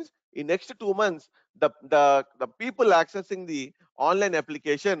that means in next 2 months, the people accessing the online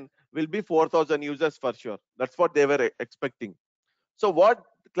application will be 4,000 users for sure. That's what they were expecting. So what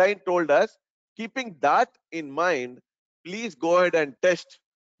the client told us, keeping that in mind, please go ahead and test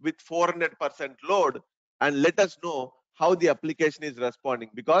with 400% load and let us know how the application is responding.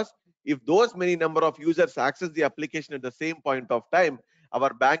 Because if those many number of users access the application at the same point of time,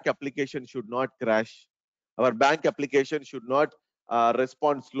 our bank application should not crash. Our bank application should not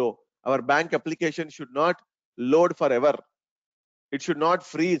respond slow. Our bank application should not load forever. It should not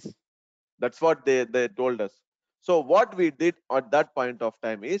freeze. That's what they told us. So what we did at that point of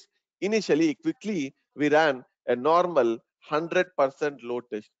time is initially quickly we ran a normal 100% load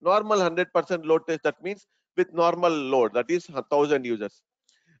test. Normal 100% load test, that means with normal load, that is 1,000 users.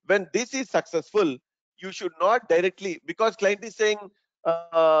 When this is successful, you should not directly, because client is saying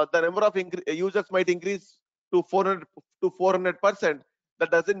the number of users might increase to 400%.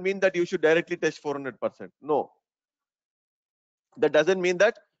 That doesn't mean that you should directly test 400%. No, that doesn't mean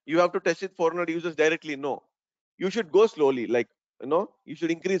that you have to test it 400 users directly. No, you should go slowly, like you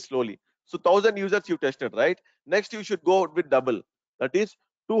should increase slowly. So 1,000 users you tested, right? Next you should go with double, that is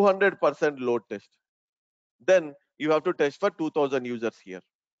 200% load test. Then you have to test for 2,000 users here.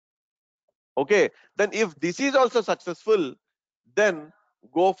 Okay, then if this is also successful, then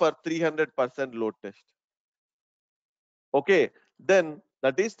go for 300% load test. Okay, then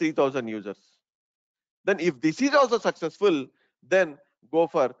that is 3,000 users. Then if this is also successful, then go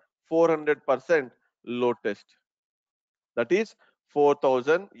for 400% load test. That is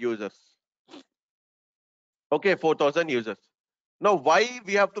 4,000 users. Okay, 4,000 users. Now, why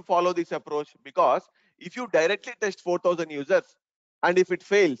we have to follow this approach? Because if you directly test 4,000 users, and if it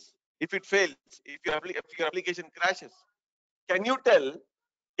fails, if your application crashes, can you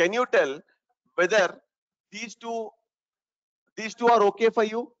tell whether these two are okay for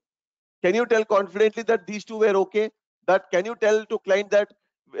you? Can you tell confidently that these two were okay? That can you tell to client that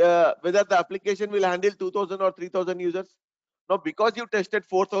whether the application will handle 2,000 or 3,000 users? Now, because you tested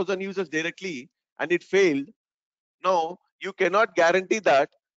 4,000 users directly and it failed, now you cannot guarantee that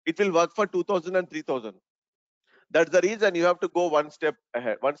it will work for 2,000 and 3,000. That's the reason you have to go one step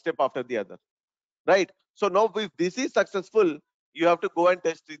ahead, one step after the other, right? So now if this is successful, you have to go and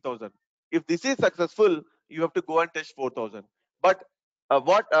test 3,000. If this is successful, you have to go and test 4,000. But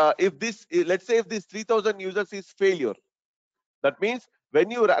if this, let's say if this 3,000 users is failure, that means when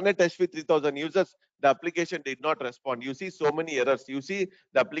you run a test with 3,000 users, the application did not respond. You see so many errors. You see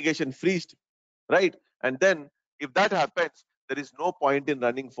the application freezed, right? And then if that happens, there is no point in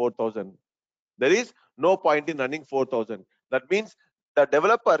running 4,000. There is no point in running 4,000. That means the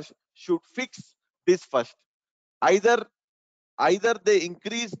developers should fix this first. Either they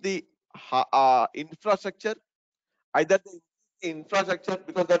increase the infrastructure, either they increase the infrastructure,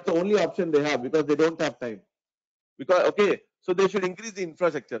 because that's the only option they have, because they don't have time. Because okay, so they should increase the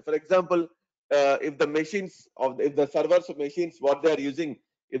infrastructure. For example, if the machines if the servers of machines what they are using,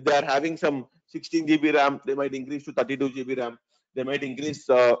 if they are having some 16 GB RAM, they might increase to 32 GB RAM. They might increase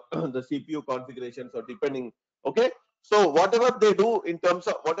the CPU configurations, or depending. Okay, so whatever they do in terms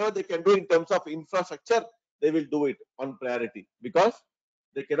of whatever they can do in terms of infrastructure, they will do it on priority, because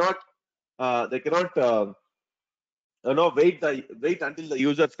they cannot wait until the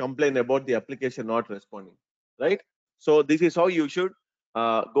users complain about the application not responding, right? So this is how you should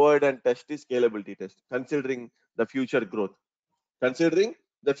go ahead and test the scalability test, considering the future growth.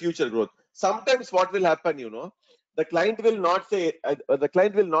 Sometimes what will happen, the client will not say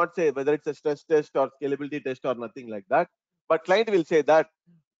whether it's a stress test or scalability test or nothing like that, but client will say that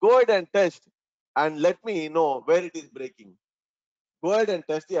go ahead and test and let me know where it is breaking. Go ahead and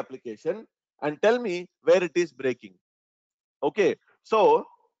test the application and tell me where it is breaking. Okay, so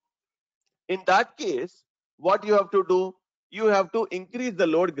in that case, what you have to do, you have to increase the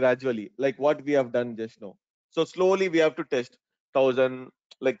load gradually, like what we have done just now. So slowly we have to test 1,000,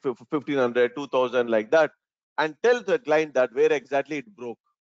 like 1,500, 2,000, like that, and tell the client that where exactly it broke.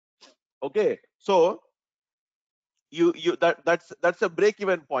 Okay, so that's a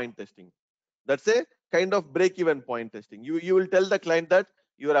break-even point testing. That's a kind of break-even point testing. You will tell the client that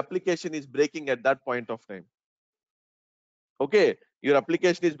your application is breaking at that point of time. Okay, your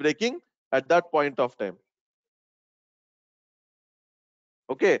application is breaking at that point of time.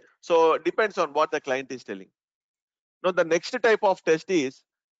 Okay, so depends on what the client is telling. Now the next type of test is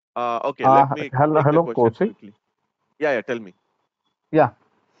okay, let me Hello, take the hello, question Kaushik. quickly. Yeah, tell me. Yeah.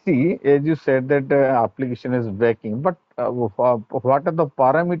 See, as you said that application is breaking, but what are the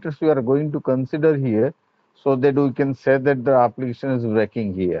parameters we are going to consider here so that we can say that the application is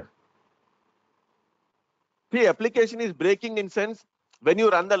breaking here? See, application is breaking in sense when you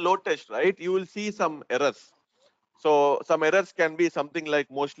run the load test, right? You will see some errors. So some errors can be something like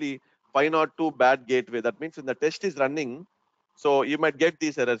mostly 502 bad gateway. That means when the test is running, so you might get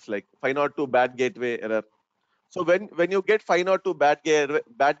these errors like 502 bad gateway error. So when you get 502 bad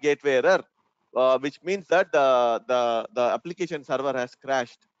gateway error, which means that the application server has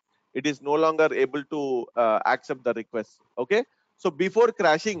crashed. It is no longer able to accept the request. Okay. So before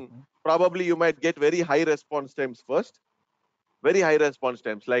crashing, probably you might get very high response times first, very high response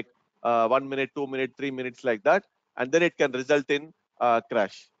times like 1 minute, 2 minutes, 3 minutes, like that, and then it can result in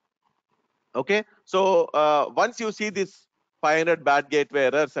crash. Okay. So once you see this 500 bad gateway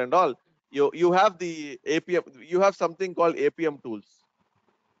errors and all, you have the APM. You have something called APM tools.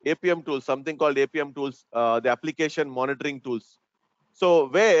 Something called APM tools, the application monitoring tools. So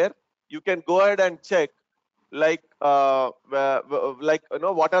where you can go ahead and check, like what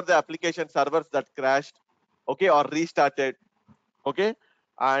are the application servers that crashed, okay, or restarted, okay,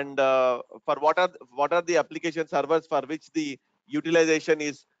 and for what are the application servers for which the utilization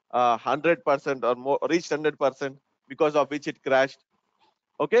is 100% or more, reached 100%, because of which it crashed.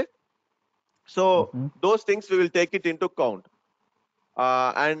 Okay, so Mhm. those things we will take it into count.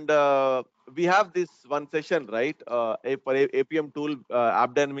 And we have this one session, right? For APM tool,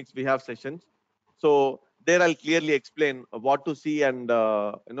 AppDynamics, we have sessions. So there I'll clearly explain what to see, and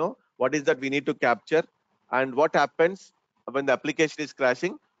what is that we need to capture, and what happens when the application is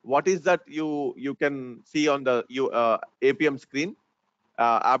crashing. What is that you can see on the APM screen,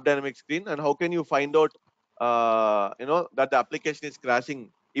 AppDynamics screen, and how can you find out that the application is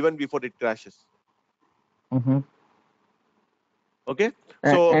crashing even before it crashes. Mm-hmm. Okay,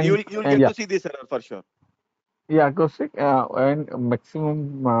 so And you'll get yeah. to see this error for sure. Yeah, Kaushik, and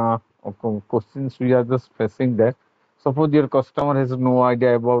maximum questions we are just facing that. Suppose your customer has no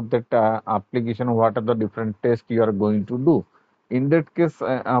idea about that application, what are the different tests you are going to do. In that case,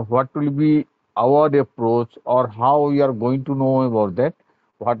 what will be our approach or how we are going to know about that?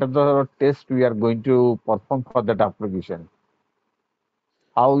 What are the tests we are going to perform for that application?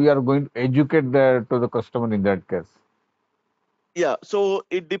 How we are going to educate to the customer in that case? Yeah, so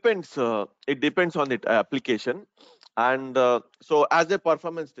it depends. It depends on the application, and so as a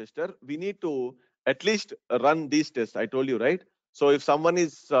performance tester, we need to at least run these tests. I told you, right? So if someone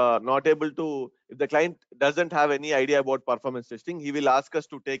is not able to, if the client doesn't have any idea about performance testing, he will ask us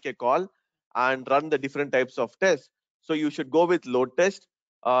to take a call and run the different types of tests. So you should go with load test.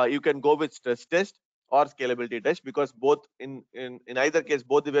 You can go with stress test or scalability test, because both in either case,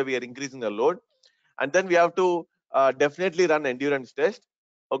 both the way we are increasing the load, and then we have to definitely run endurance test.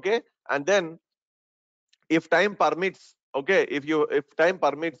 Okay, and then if time permits, okay, if time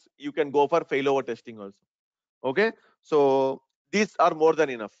permits, you can go for failover testing also. Okay, so these are more than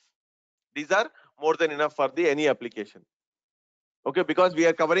enough. These are more than enough for the any application. Okay, because we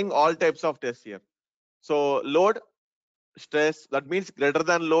are covering all types of tests here. So load, stress, that means greater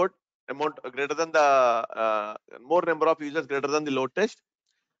than load amount, greater than the more number of users greater than the load test.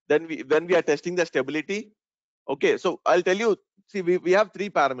 Then when we are testing the stability. Okay, so I'll tell you, see, we have three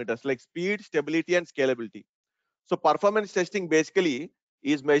parameters like speed, stability, and scalability. So performance testing basically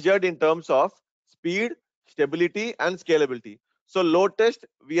is measured in terms of speed, stability, and scalability. So load test,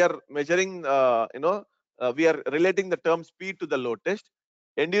 we are measuring, we are relating the term speed to the load test.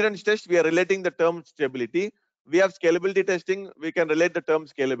 Endurance test, we are relating the term stability. We have scalability testing, we can relate the term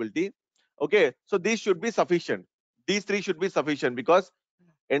scalability. Okay, so these should be sufficient. These three should be sufficient, because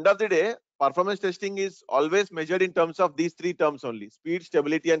end of the day, performance testing is always measured in terms of these three terms only: speed,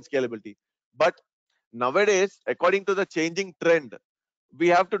 stability, and scalability. But nowadays, according to the changing trend, we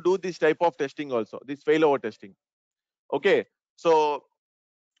have to do this type of testing also, this failover testing. Okay, so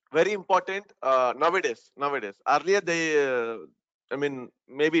very important nowadays. Earlier they I mean,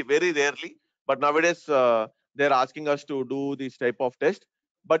 maybe very rarely, but nowadays they're asking us to do this type of test.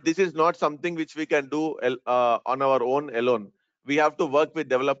 But this is not something which we can do on our own alone. We have to work with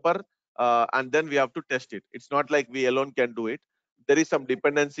developer, and then we have to test it. It's not like we alone can do it. There is some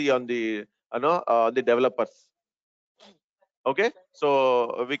dependency on the developers. Okay,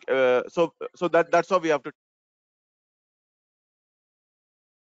 so that's how we have to.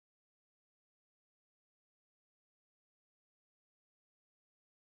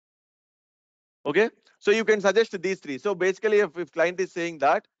 Okay, so you can suggest these three. So basically, if client is saying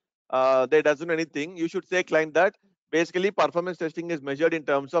that they doesn't do anything, you should say client that basically performance testing is measured in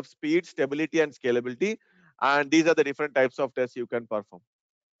terms of speed, stability, and scalability, and these are the different types of tests you can perform.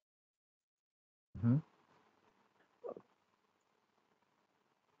 Mhm.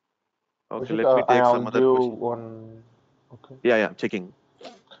 Okay, Kaushik, let me take I'll some other give question. one. Okay. Yeah, checking.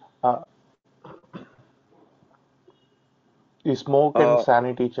 Uh, the smoke and uh,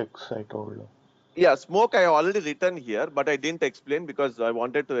 sanity checks I told you. yeah, smoke I already written here, but I didn't explain because I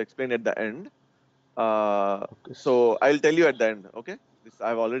wanted to explain at the end. Okay. So I'll tell you at the end. Okay, this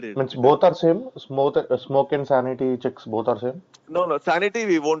I've already Means written. both are same. Smoke and sanity checks both are same. No, sanity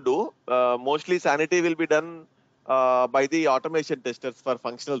we won't do. Mostly sanity will be done by the automation testers for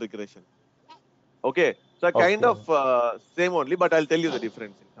functional regression. Okay, so kind Okay. of same only, but I'll tell you the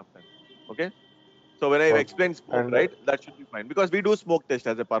difference in some time. Okay, so when I Okay. explain smoke, And right, that should be fine, because we do smoke test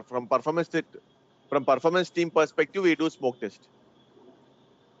as a from performance team perspective, we do smoke test.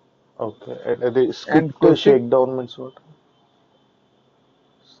 okay. And the And script Kaushik, shakedown means what?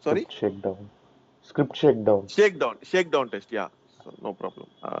 Sorry, Script shakedown. Script shakedown. shakedown test. Yeah, so no problem.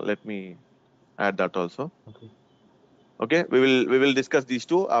 Let me add that also. Okay. Okay, we will discuss these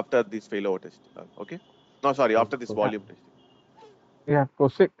two after this failover test. Okay, no, sorry, after this Okay. volume testing. yeah,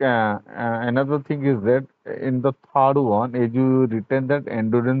 Kaushik, another thing is that in the third one, as you written that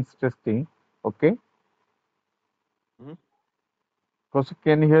endurance testing, okay? Mhm. Kaushik,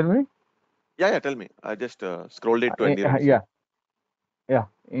 can you hear me? Yeah, tell me. I just scrolled it to endurance. Yeah. Yeah, yeah.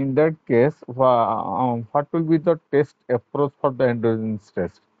 In that case, what will be the test approach for the endurance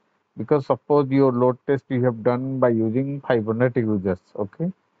test? Because suppose your load test you have done by using 500 users,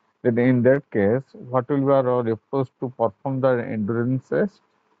 okay? Then in that case, what will be our approach to perform the endurance test?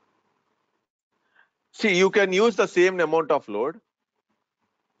 See, you can use the same amount of load.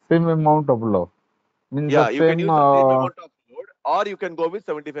 Same amount of load. Means the Yeah, you can same, use the same amount of load, or you can go with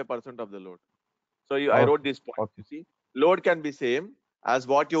 75% of the load. So I wrote okay, this point. You okay. see, load can be same as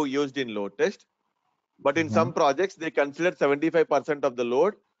what you used in load test, But in some projects, they consider 75% of the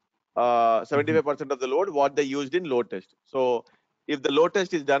load, 75% of the load what they used in load test. So if the load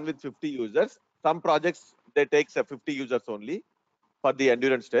test is done with 50 users, some projects they take 50 users only for the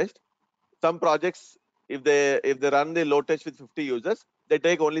endurance test. Some projects, if they run the load test with 50 users, they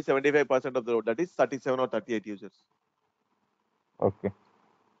take only 75% of the load, that is 37 or 38 users. Okay.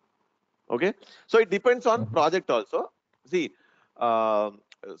 Okay, so it depends on project also. See,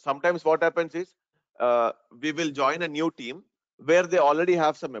 sometimes what happens is we will join a new team where they already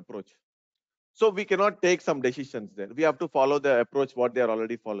have some approach. So we cannot take some decisions there. We have to follow the approach what they are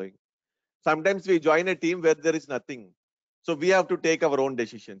already following. Sometimes we join a team where there is nothing. So we have to take our own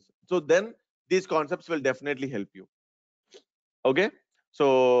decisions. So then these concepts will definitely help you. Okay,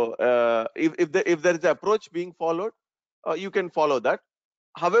 so if there is an approach being followed, you can follow that.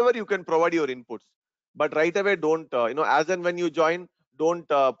 However, you can provide your inputs, but right away don't as and when you join, don't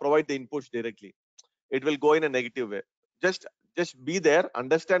provide the inputs directly. It will go in a negative way. Just be there,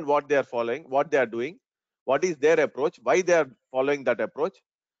 understand what they are following, what they are doing, what is their approach, why they are following that approach.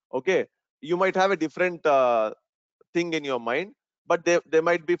 Okay, you might have a different thing in your mind, but they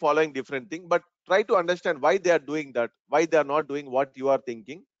might be following different thing. But try to understand why they are doing that, why they are not doing what you are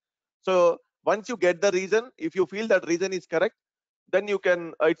thinking. So once you get the reason, if you feel that reason is correct, then you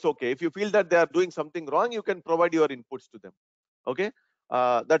can, it's okay. If you feel that they are doing something wrong, you can provide your inputs to them. Okay,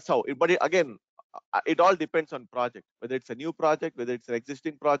 that's how. But again, it all depends on project, whether it's a new project, whether it's an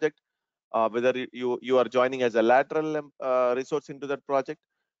existing project, whether you are joining as a lateral resource into that project,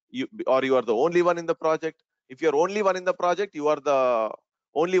 or you are the only one in the project. If you're only one in the project, you are the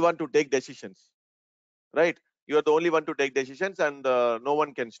only one to take decisions, right? You are the only one to take decisions, and no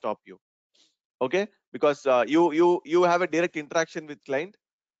one can stop you. Okay, because you have a direct interaction with client,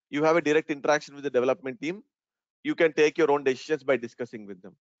 you have a direct interaction with the development team. You can take your own decisions by discussing with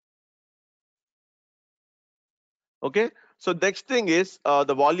them. Okay, so next thing is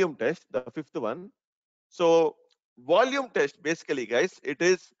the volume test, the fifth one. So volume test, basically guys, it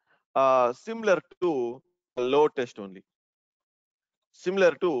is similar to load test only,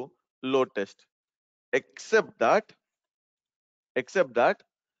 similar to load test, except that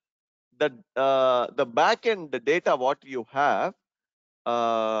the backend data what you have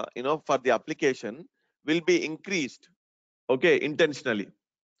for the application will be increased, okay, intentionally,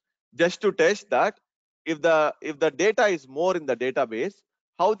 just to test that if the data is more in the database,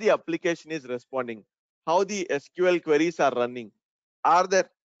 how the application is responding, how the SQL queries are running, are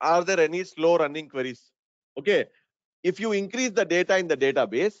there any slow running queries. Okay, if you increase the data in the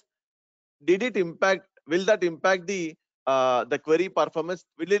database, will that impact the query performance,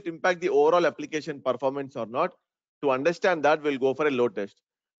 will it impact the overall application performance or not? To understand that, we'll go for a load test.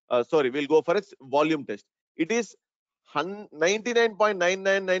 We'll go for a volume test. It is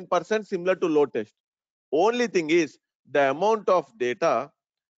 99.999% similar to load test. Only thing is the amount of data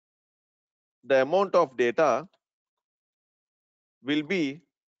will be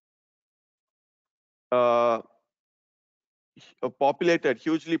uh,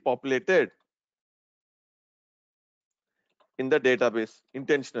 hugely populated in the database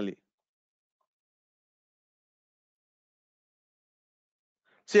intentionally.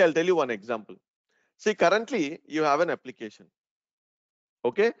 See, I'll tell you one example. See, currently you have an application.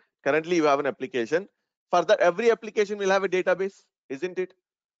 Okay, currently you have an application. For that, every application will have a database, isn't it?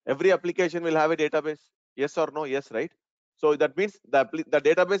 Every application will have a database. Yes or no? Yes, right? So that means the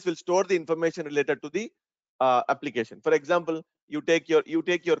database will store the information related to the application. For example, you take your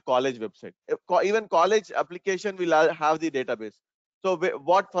college website. Even college application will have the database. So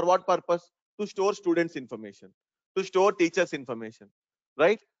for what purpose? To store students' information, to store teachers' information,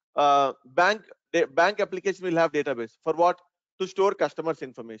 right? Bank application will have database. For what? To store customers'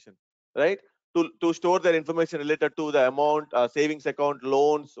 information, right? To store their information related to the amount, savings account,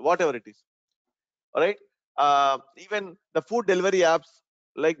 loans, whatever it is. All right. Even the food delivery apps,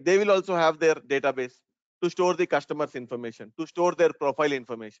 like they will also have their database to store the customers' information, to store their profile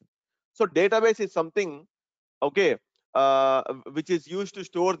information. So database is something, okay, which is used to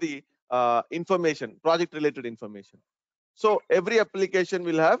store the information, project related information. So every application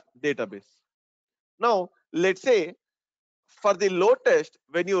will have database. Now, let's say for the load test,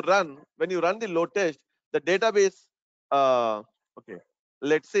 when you run the load test, the database, okay,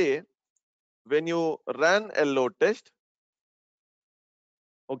 let's say when you run a load test,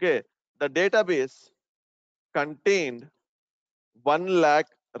 okay, the database contained 1 lakh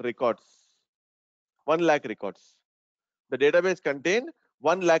records. 1 lakh records. The database contained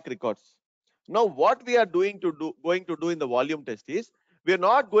 1 lakh records. Now, what we are going to do in the volume test is, we are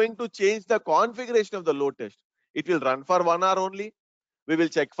not going to change the configuration of the load test. It will run for 1 hour only. We will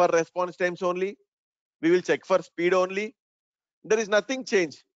check for response times only. We will check for speed only. There is nothing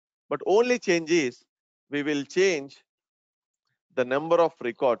change, but only change is we will change the number of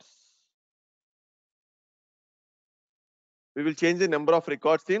records. We will change the number of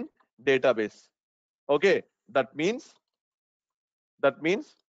records in database. Okay, that means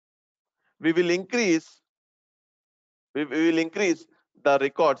we will increase the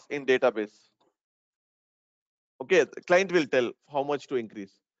records in database. Okay, the client will tell how much to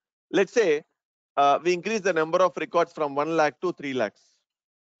increase. Let's say we increase the number of records from 1 lakh to 3 lakhs.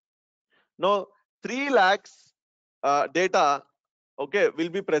 Now 3 lakhs data, okay, will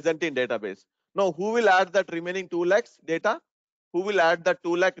be present in database. Now who will add that remaining 2 lakhs data? Who will add that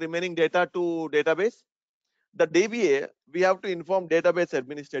 2 lakh remaining data to database? The DBA, we have to inform database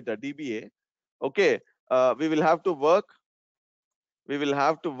administrator, DBA. Okay, we will have to work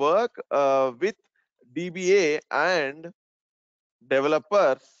with DBA and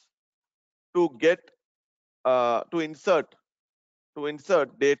developers to get to insert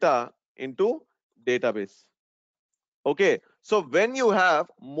data into database. Okay, so when you have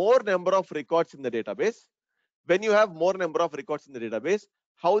more number of records in the database,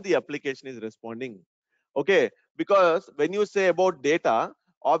 how the application is responding? Okay, because when you say about data,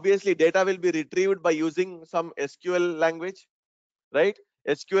 obviously data will be retrieved by using some SQL language, right?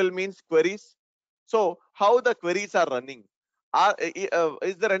 SQL means queries. So how the queries are running?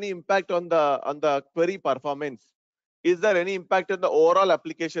 Is there any impact on the query performance? Is there any impact on the overall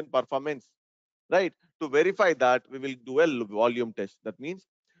application performance? Right? To verify that, we will do a volume test. That means,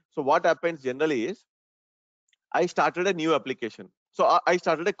 so what happens generally is, I started a new application. So I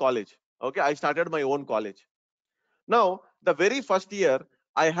started a college. Okay, I started my own college. Now, the very first year,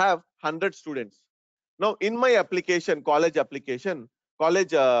 I have 100 students. Now, in my application, college application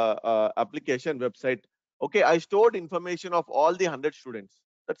website, okay, I stored information of all the 100 students.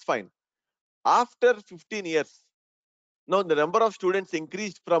 That's fine. After 15 years, now the number of students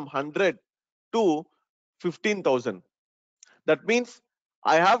increased from 100 to 15,000. That means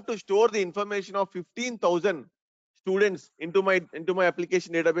I have to store the information of 15,000 students into my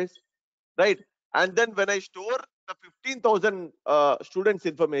application database, right? And then when I store the 15,000 students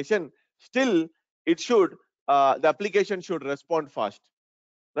information, still it should the application should respond fast,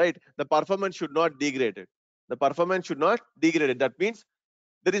 right? The performance should not degrade it. That means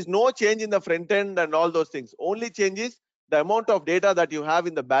there is no change in the front end and all those things. Only change is the amount of data that you have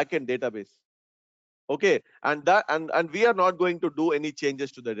in the backend database. Okay, and we are not going to do any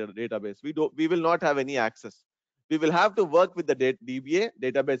changes to the database. We will not have any access. We will have to work with the DBA,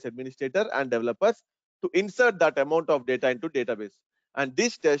 database administrator, and developers to insert that amount of data into database. And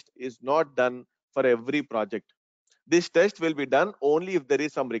this test is not done for every project. This test will be done only if there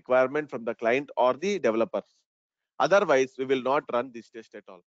is some requirement from the client or the developers. Otherwise, we will not run this test at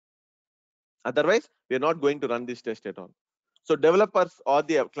all. Otherwise, we are not going to run this test at all. So developers or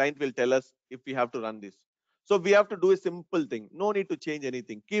the client will tell us if we have to run this. So we have to do a simple thing. No need to change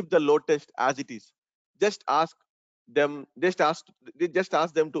anything. Keep the load test as it is. Just ask them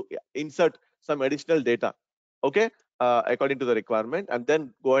to insert some additional data, okay, according to the requirement, and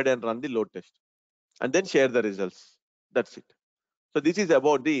then go ahead and run the load test, and then share the results. That's it. So this is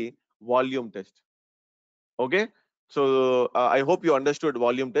about the volume test. Okay. So I hope you understood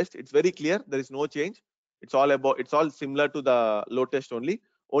volume test. It's very clear. There is no change. It's all similar to the load test only.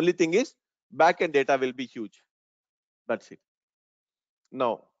 Only thing is backend data will be huge. That's it.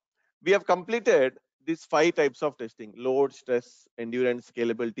 Now we have completed these 5 types of testing: load, stress, endurance,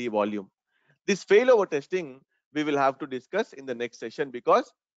 scalability, volume. This failover testing we will have to discuss in the next session,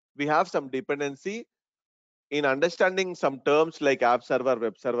 because we have some dependency in understanding some terms like app server,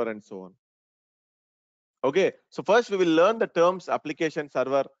 web server, and so on. Okay, so first we will learn the terms application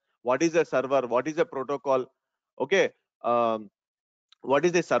server. What is a server? What is a protocol? Okay, what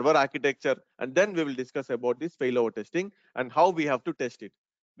is the server architecture? And then we will discuss about this failover testing and how we have to test it.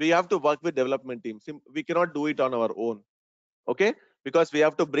 We have to work with development teams. We cannot do it on our own. Okay, because we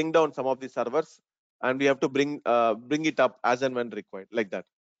have to bring down some of the servers and we have to bring it up as and when required, like that.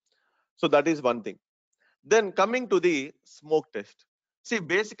 So that is one thing. Then coming to the smoke test. See,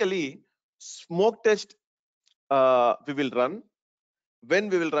 basically smoke test we will run. When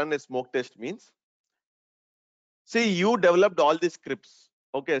we will run a smoke test means, see, you developed all these scripts.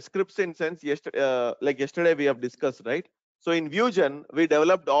 Okay, scripts in sense, like yesterday we have discussed, right? So in Vusion, we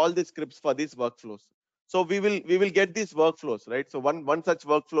developed all the scripts for these workflows. So we will get these workflows, right? So one such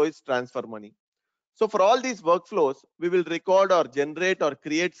workflow is transfer money. So for all these workflows, we will record or generate or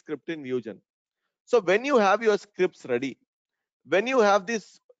create script in Vusion. So when you have your scripts ready, when you have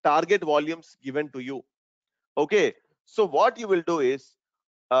these target volumes given to you, okay, so what you will do is,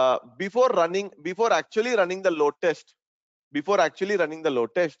 before actually running the load test,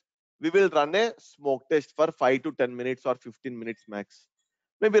 we will run a smoke test for 5 to 10 minutes or 15 minutes max.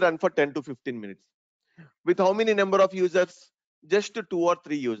 Maybe run for 10 to 15 minutes. With how many number of users? Just 2 or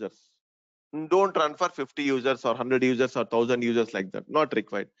 3 users. Don't run for 50 users or 100 users or 1000 users like that. Not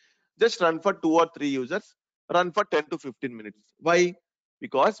required. Just run for 2 or 3 users. Run for 10 to 15 minutes. Why?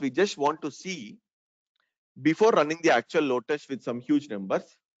 Because we just want to see, before running the actual load test with some huge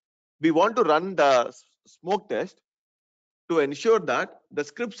numbers, we want to run the smoke test to ensure that the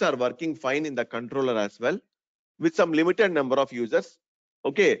scripts are working fine in the controller as well with some limited number of users.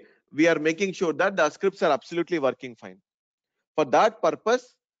 Okay, we are making sure that the scripts are absolutely working fine. For that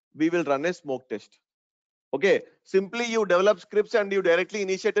purpose, we will run a smoke test. Okay, simply you develop scripts and you directly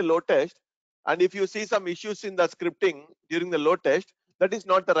initiate a load test, and if you see some issues in the scripting during the load test, that is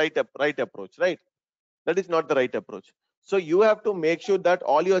not the right approach, right? That is not the right approach. So you have to make sure that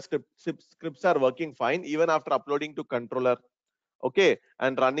all your scripts are working fine even after uploading to controller. Okay,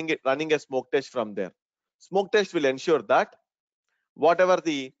 and running a smoke test from there. Smoke test will ensure that whatever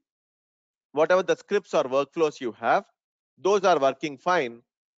the scripts or workflows you have, those are working fine.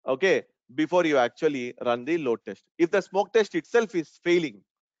 Okay, before you actually run the load test. If the smoke test itself is failing,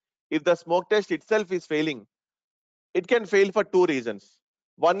 it can fail for 2 reasons.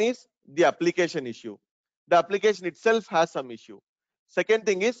 One is the application issue. The application itself has some issue. Second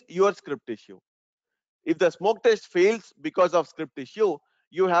thing is your script issue. If the smoke test fails because of script issue,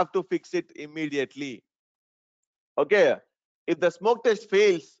 you have to fix it immediately. Okay, if the smoke test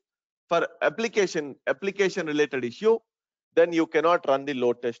fails for application related issue, then you cannot run the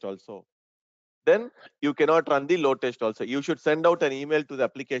load test also. You should send out an email to the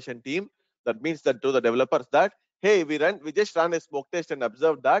application team. That means that to the developers that, hey, we just ran a smoke test and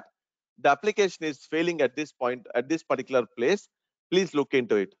observed that the application is failing at this point, at this particular place. Please look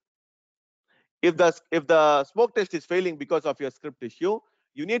into it. If the smoke test is failing because of your script issue,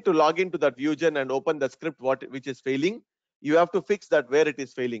 you need to log into that Vusion and open the script which is failing. You have to fix that where it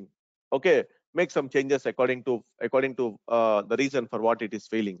is failing. Okay, make some changes according to the reason for what it is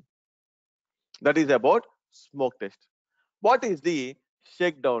failing. That is about smoke test. What is the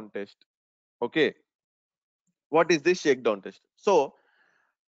shakedown test? Okay, what is the shakedown test? So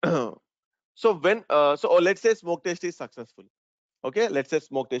let's say smoke test is successful. Okay, let's say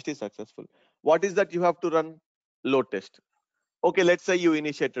smoke test is successful. What is that you have to run? Load test. Okay, let's say you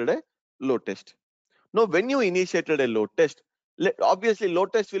initiated a load test. Now, when you initiated a load test, obviously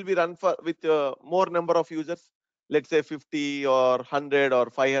load test will be run with more number of users. Let's say 50 or 100 or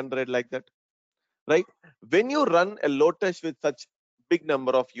 500 like that, right? When you run a load test with such big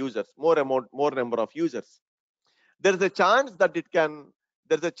number of users, more number of users, there's a chance that it can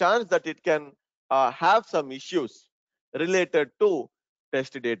have some issues related to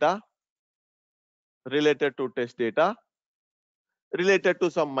test data, related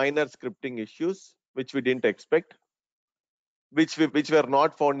to some minor scripting issues which we didn't expect, which were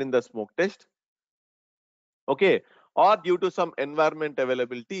not found in the smoke test. Okay, or due to some environment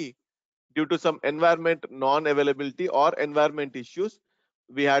availability, due to some environment non-availability or environment issues,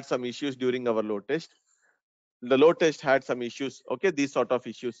 we had some issues during our load test. The load test had some issues. Okay, these sort of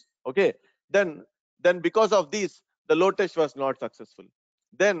issues. Okay, then because of these, the load test was not successful.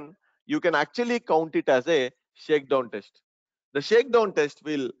 Then you can actually count it as a shakedown test. The shakedown test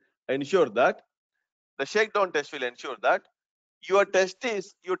will ensure that your test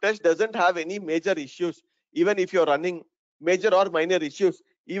doesn't have any major issues, even if you're running major or minor issues,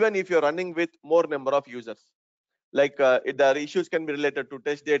 even if you're running with more number of users. Like the issues can be related to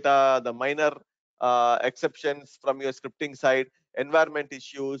test data, the minor exceptions from your scripting side, environment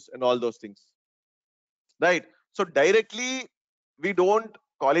issues, and all those things, right? So directly, we don't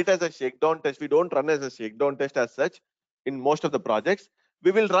call it as a shakedown test. We don't run as a shakedown test as such in most of the projects.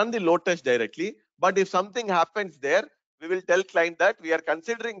 We will run the load test directly, but if something happens there, we will tell client that we are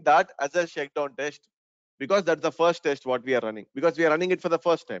considering that as a shakedown test, because that's the first test what we are running, because we are running it for the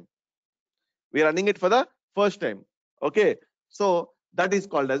first time. Okay, so that is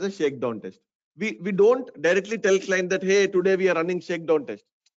called as a shakedown test. We don't directly tell client that, hey, today we are running shakedown test.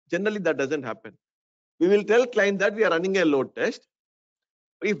 Generally that doesn't happen. We will tell client that we are running a load test.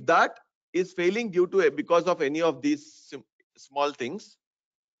 If that is failing because of any of these small things,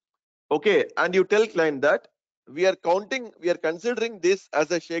 okay, and you tell client that we are considering this as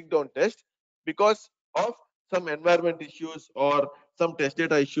a shakedown test because of some environment issues or some test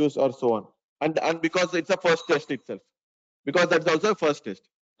data issues or so on, and because it's a first test itself, because that's also a first test.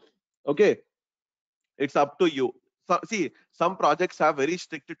 Okay, it's up to you. So, see, some projects have very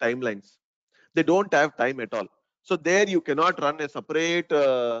strict timelines. They don't have time at all. So there you cannot run a separate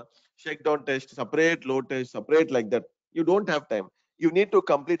shakedown test, separate load test, separate like that. You don't have time. You need to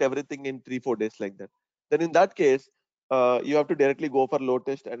complete everything in 3-4 days like that. Then in that case, you have to directly go for load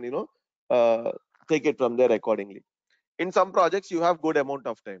test and take it from there accordingly. In some projects, you have good amount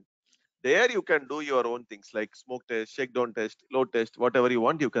of time. There you can do your own things like smoke test, shakedown test, load test, whatever you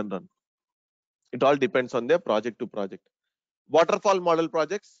want, you can run. It all depends on the project to project. Waterfall model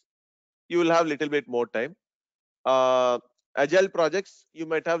projects, you will have little bit more time. Agile projects, you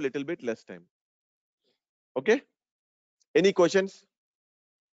might have little bit less time. Okay. Any questions?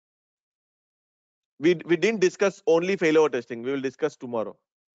 We didn't discuss only failover testing. We will discuss tomorrow.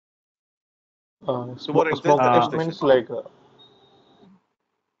 Tomorrow is the Smoke second test session. means like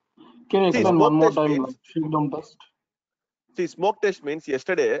Can you See, explain one smoke more test time, means, like shakedown test? see, smoke test means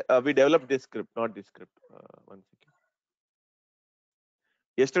yesterday we developed this script, not this script. One second.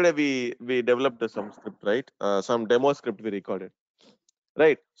 Yesterday we developed some script, right? Some demo script we recorded,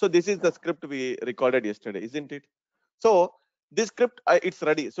 right? So this is the script we recorded yesterday, isn't it? So this script, it's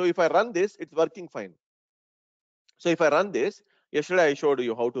ready. So if I run this, it's working fine. So if I run this, yesterday I showed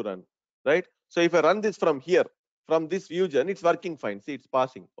you how to run, right? So if I run this from here, from this ViewGen, it's working fine. See, it's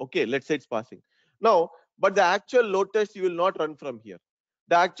passing. Okay, let's say it's passing. Now, but the actual load test you will not run from here.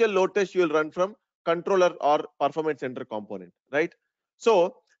 The actual load test you will run from controller or performance center component, right?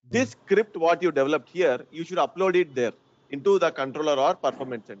 So this script what you developed here, you should upload it there into the controller or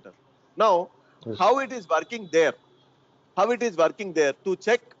performance center. Now, yes. how it is working there? How it is working there to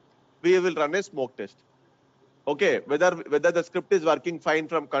check, we will run a smoke test. Okay, whether the script is working fine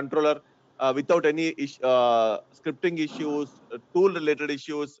from controller without any scripting issues, tool related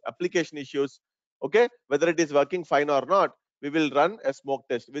issues, application issues. Okay, whether it is working fine or not, we will run a smoke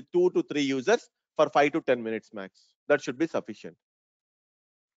test with 2 to 3 users for 5 to 10 minutes max. That should be sufficient.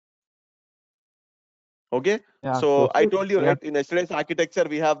 Okay, Yeah, so I Kaushik, told you, yeah, right, in yesterday's architecture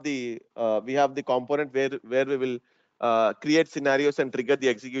we have the component where we will create scenarios and trigger the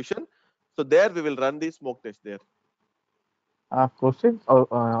execution. So there we will run the smoke test there. Kaushik,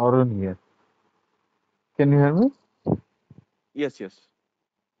 Arun here. Can you hear me? Yes, yes.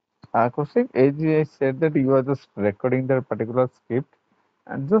 Kaushik, as I said that you are just recording that particular script,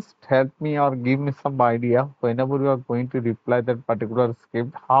 and just help me or give me some idea whenever you are going to reply that particular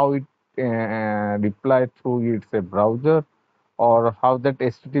script, how it reply through its a browser or how that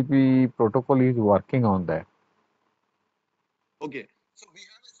HTTP protocol is working on that. Okay, so we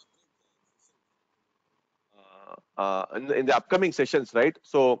have a in the upcoming sessions, right?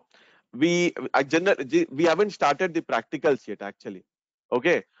 So we haven't started the practicals yet, actually.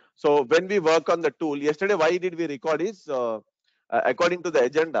 Okay, so when we work on the tool yesterday, why did we record is according to the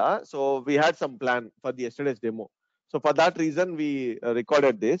agenda. So we had some plan for the yesterday's demo. So for that reason, we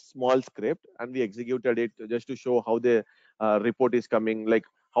recorded this small script and we executed it just to show how the report is coming, like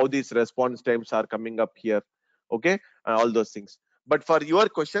how these response times are coming up here. Okay, all those things. But for your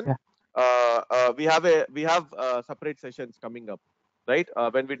question, Yeah. we have separate sessions coming up, right?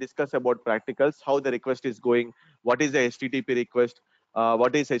 When we discuss about practicals, how the request is going, what is the HTTP request,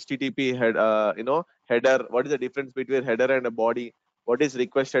 what is HTTP header, what is the difference between header and a body, what is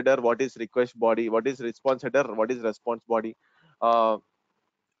request header, what is request body, what is response header, what is response body. Uh,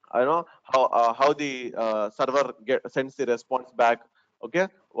 I know how the server sends the response back. Okay,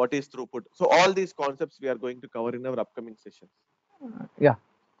 what is throughput? So all these concepts we are going to cover in our upcoming sessions. Yeah.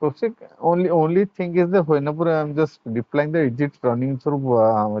 Kaushik, only thing is that whenever I'm just replying, the is it running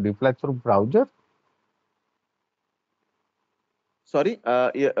through reply through browser? Sorry,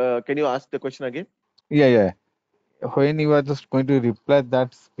 can you ask the question again? Yeah, yeah. When you are just going to reply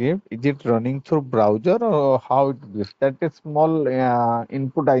that script, is it running through browser or how it is? That is small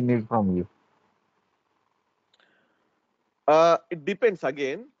input I need from you. It depends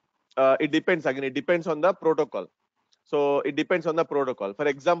again. It depends again. It depends on the protocol. So it depends on the protocol. For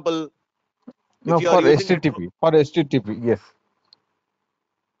example, if No, you are for using a HTTP. For HTTP, yes.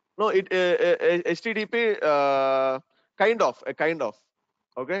 no, it HTTP kind of.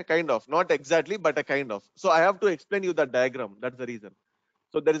 Okay, kind of, not exactly, but a kind of. So I have to explain you the diagram. That's the reason.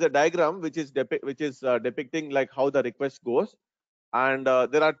 So there is a diagram which is depicting like how the request goes, and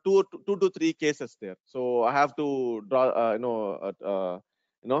there are two to three cases there. So I have to draw,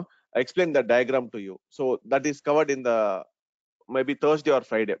 explain the diagram to you. So that is covered in the maybe Thursday or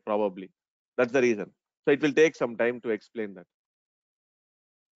Friday, probably. That's the reason. So it will take some time to explain that.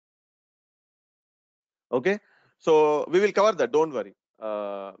 Okay. So we will cover that. Don't worry.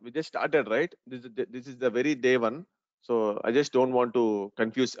 We just started, right? This is the very day one. So I just don't want to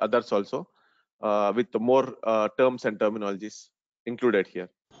confuse others also with the more terms and terminologies included here.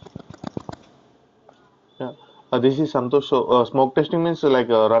 Yeah. This is Santosh. So, smoke testing means like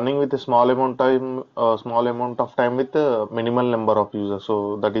running with a small amount of time with a minimal number of users.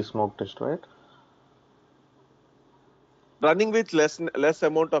 So that is smoke test, right? Running with less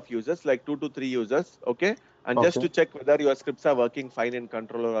amount of users, like 2 to 3 users, okay, and just to Okay. check whether your scripts are working fine in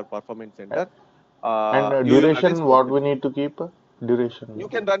controller or performance A- center, And you will run a duration, smoke what test. we need to keep? You Duration,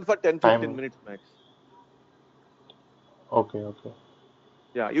 can run for 10-15 time. minutes max. Okay, okay.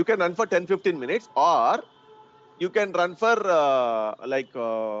 Yeah, you can run for 10-15 minutes, or you can run for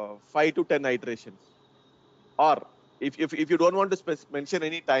 5 to 10 iterations. Or if you don't want to mention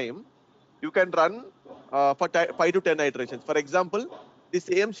any time, you can run for 5 to 10 iterations. For example, the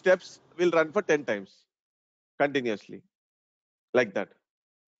same steps will run for 10 times continuously, like that.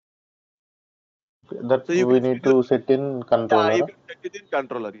 That So you we can need schedule. to set in Yeah, you controller. can set it in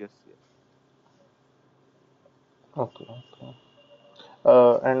controller. Yes, yes. Okay, okay.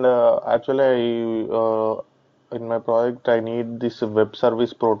 And actually, in my project, I need this web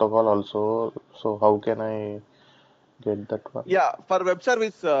service protocol also. So how can I get that one? Yeah, for web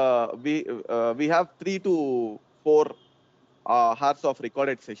service, we have 3 to 4 hours of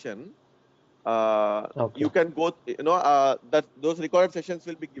recorded session. Okay. You can go, that those recorded sessions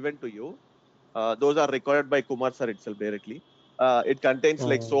will be given to you. Those are recorded by Kumar sir itself directly. It contains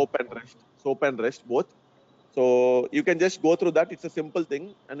like Mm, soap and rest both. So you can just go through that. It's a simple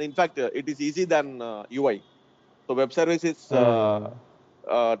thing, and in fact, it is easy than UI. So web service is mm,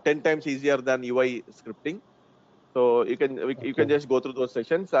 10 times easier than UI scripting. So you can okay. just go through those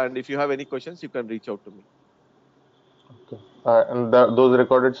sessions, and if you have any questions, you can reach out to me. Okay. And those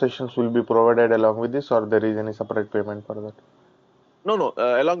recorded sessions will be provided along with this, or there is any separate payment for that? No, no,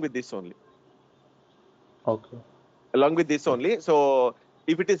 along with this only. Okay. Along with this Okay. only. So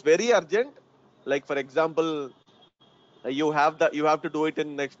if it is very urgent, like for example, you have to do it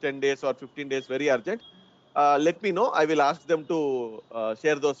in next 10 days or 15 days, very urgent, let me know. I will ask them to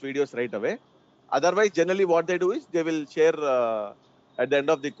share those videos right away. Otherwise, generally what they do is they will share at the end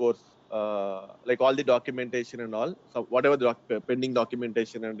of the course, like all the documentation and all. So whatever the pending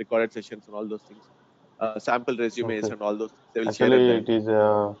documentation and recorded sessions and all those things, sample resumes Okay. and all those things, they will share at the Actually, end. it is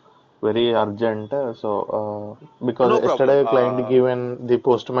very urgent. Because No problem. yesterday client given the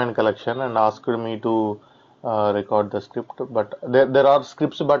postman collection and asked me to record the script. But there are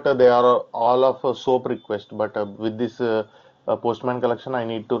scripts, but they are all of SOAP request. But with this postman collection, I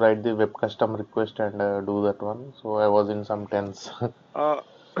need to write the web custom request and do that one. So I was in some tense. Uh,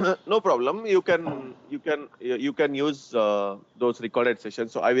 no problem. You can use those recorded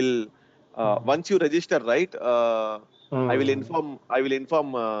sessions. So I will once you register, right? Hmm. I will inform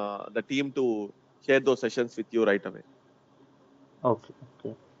the team to share those sessions with you right away. Okay,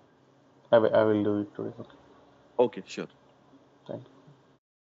 okay. I will do it today. Okay, Okay, sure. thank you.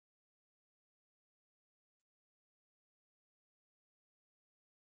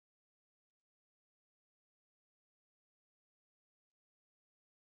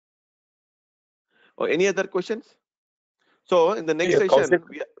 Or any other questions? So in the next Yeah, Kaushik. session,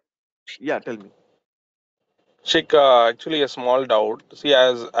 yeah, tell me. Shik, actually, a small doubt. See,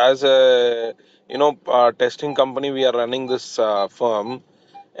 as a testing company, we are running this firm,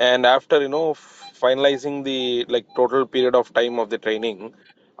 and after finalizing the like total period of time of the training,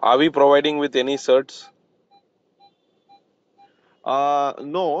 are we providing with any certs?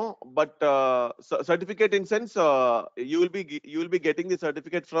 No, but certificate in sense, you will be getting the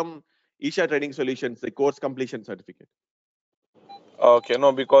certificate from Isha Training Solutions, the course completion certificate. Okay,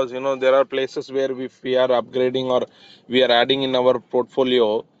 no, because there are places where if we are upgrading or we are adding in our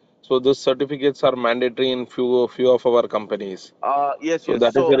portfolio, so those certificates are mandatory in few of our companies. Yes, So yes. that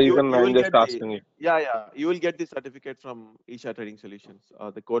is the So reason you will I'm just get the, asking you. yeah, you will get the certificate from Isha Training Solutions,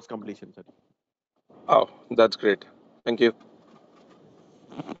 the course completion certificate. Oh, that's great. Thank you.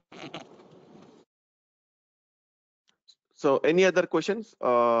 So any other questions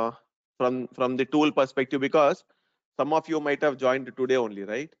from the tool perspective? Because some of you might have joined today only,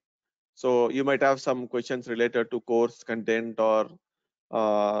 right? So you might have some questions related to course content or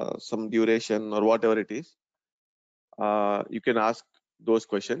some duration or whatever it is. You can ask those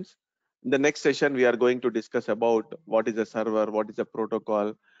questions. In the next session, we are going to discuss about what is a server, what is a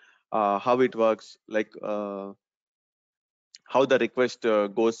protocol, how it works, like how the request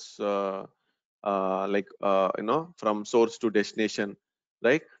goes, from source to destination,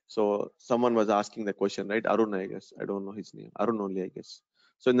 right? So someone was asking the question, right? Arun, I guess. I don't know his name. Arun only, I guess.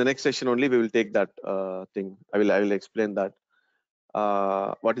 So in the next session only, we will take that thing. I will explain that.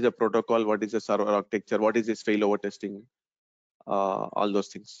 What is a protocol? What is a server architecture? What is this failover testing? All those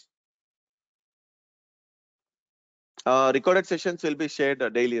things. Recorded sessions will be shared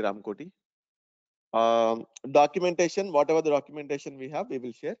daily, Ramkoti. Documentation, whatever the documentation we have, we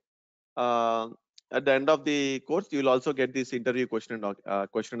will share. At the end of the course, you will also get this interview question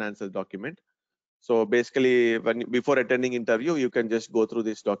and answer document. So basically, before attending interview, you can just go through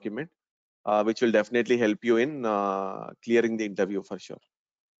this document, which will definitely help you in clearing the interview for sure.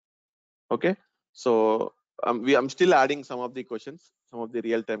 Okay. So I'm still adding some of the questions, some of the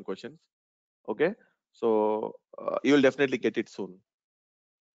real-time questions. Okay. So you will definitely get it soon.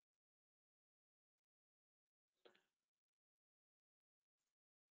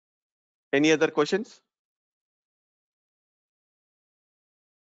 Any other questions?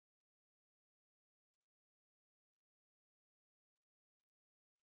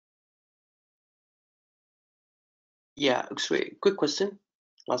 Yeah, actually, quick question.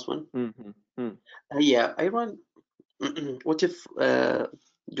 Last one. Mm-hmm. Yeah, I run. What if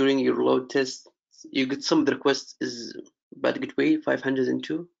during your load test you get some of the requests is bad gateway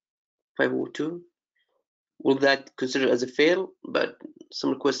 502, 502? Will that consider as a fail? But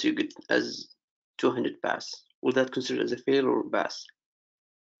some requests you get as 200 pass. Will that consider as a fail or pass?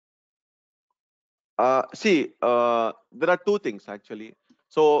 See, there are two things actually.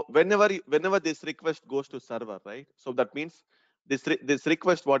 So whenever this request goes to server, right? So that means this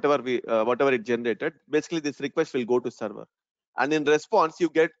request, whatever it generated, basically this request will go to server, and in response you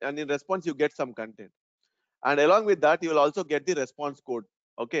get some content, and along with that you will also get the response code.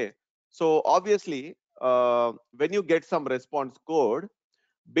 Okay. So obviously, when you get some response code,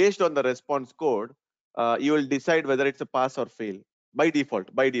 based on the response code, you will decide whether it's a pass or fail by default.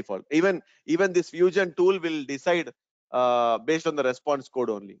 Even this Fusion tool will decide based on the response code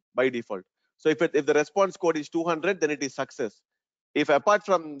only by default. So if the response code is 200, then it is success. If apart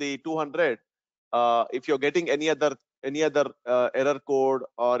from the 200, if you're getting any other error code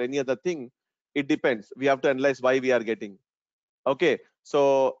or any other thing, it depends. We have to analyze why we are getting. Okay,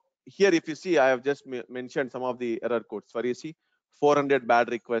 so here if you see, I have just mentioned some of the error codes. For you see, 400 bad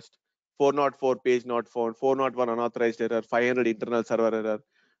request, 404 page not found, 401 unauthorized error, 500 internal server error,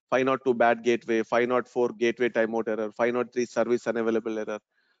 502 bad gateway, 504 gateway timeout error, 503 service unavailable error.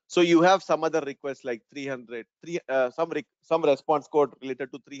 So you have some other requests like 300, some response code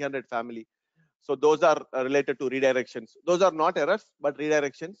related to 300 family. So those are related to redirections. Those are not errors, but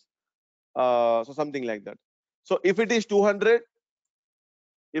redirections. So something like that. So if it is 200,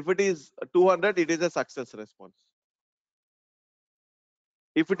 it is a success response.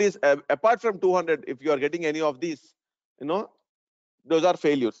 If it is apart from 200, if you are getting any of these, those are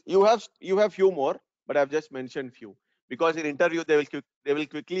failures. You have few more, but I've just mentioned few because in interview they will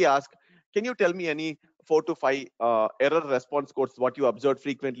quickly ask, can you tell me any 4 to 5 error response codes what you observed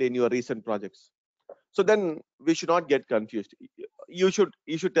frequently in your recent projects? So then we should not get confused. You should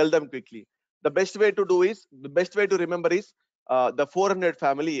tell them quickly. The best way to remember is the 400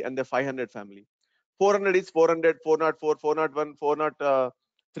 family and the 500 family. 400 is 400, 404, 401,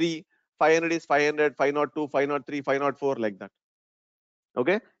 403. 500 is 500, 502, 503, 504, like that.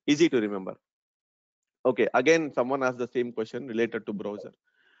 Okay, easy to remember. Okay, again someone asked the same question related to browser.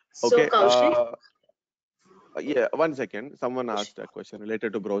 So, Okay, Kaushik, yeah, 1 second. Someone asked a question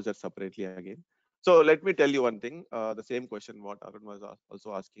related to browser separately again. So let me tell you one thing. The same question what Arun was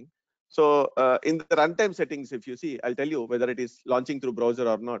also asking. So in the runtime settings, if you see, I'll tell you whether it is launching through browser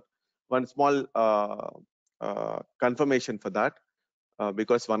or not. One small confirmation for that,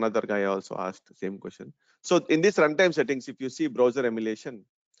 because one other guy also asked the same question. So in this runtime settings, if you see browser emulation,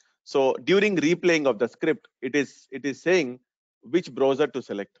 so during replaying of the script, it is saying which browser to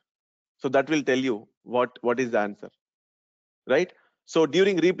select. So that will tell you what is the answer, right? So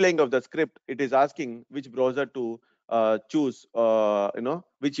during replaying of the script, it is asking which browser to choose,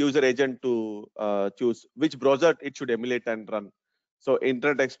 which user agent to choose, which browser it should emulate and run. So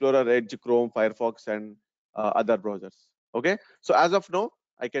Internet Explorer, Edge, Chrome, Firefox, and other browsers. Okay. So as of now,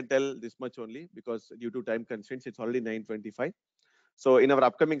 I can tell this much only because due to time constraints, it's already 9:25. So in our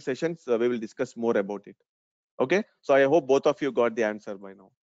upcoming sessions, we will discuss more about it. Okay. So I hope both of you got the answer by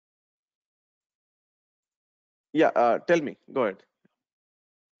now. Yeah. Tell me. Go ahead.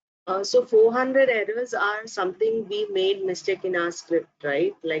 so 400 errors are something we made mistake in our script,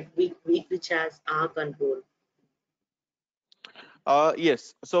 right? Like which has our control.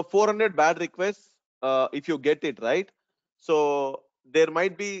 Yes. So 400 bad requests, if you get it right. So there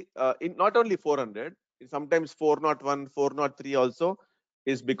might be in not only 400, sometimes 401, 403 also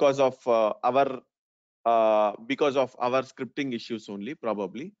is because of our scripting issues only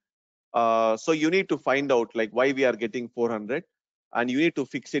probably. So you need to find out like why we are getting 400, and you need to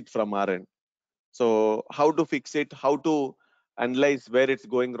fix it from our end. So how to fix it, how to analyze where it's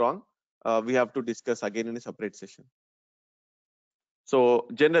going wrong, we have to discuss again in a separate session. So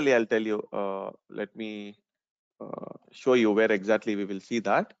generally, I'll tell you. Let me show you where exactly we will see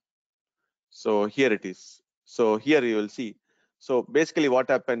that. So here it is. So here you will see. So basically, what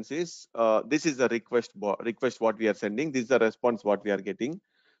happens is this is the request what we are sending. This is the response what we are getting.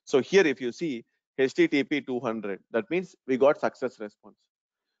 So here, if you see HTTP 200, that means we got success response.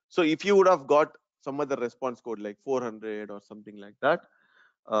 So if you would have got some other response code like 400 or something like that,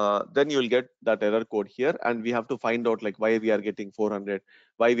 then you will get that error code here, and we have to find out like why we are getting 400,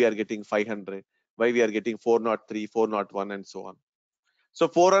 why we are getting 500, why we are getting 403, 401, and so on. So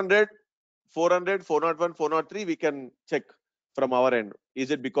 400, 400, 401, 403, we can check from our end.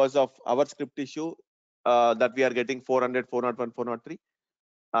 Is it because of our script issue that we are getting 400, 401, 403?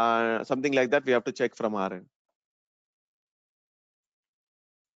 Something like that we have to check from our end.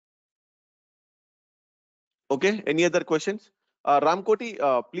 Okay, any other questions? Ramkoti,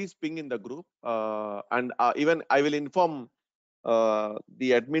 please ping in the group, and even I will inform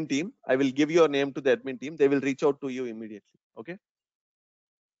the admin team. I will give your name to the admin team. They will reach out to you immediately. Okay.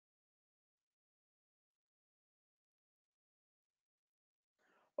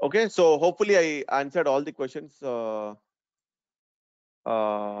 Okay. So hopefully I answered all the questions.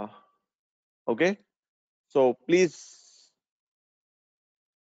 Okay. So please,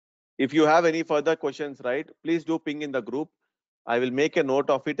 if you have any further questions, right, please do ping in the group. I will make a note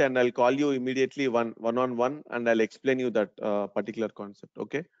of it and I'll call you immediately one on one, and I'll explain you that particular concept.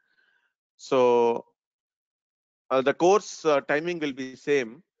 Okay. So the course timing will be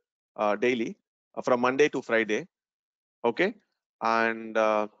same daily from Monday to Friday. Okay. And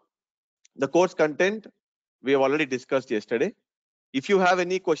the course content we have already discussed yesterday. If you have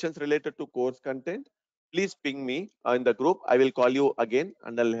any questions related to course content, please ping me in the group. I will call you again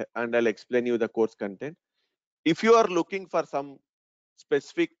and I'll explain you the course content. If you are looking for some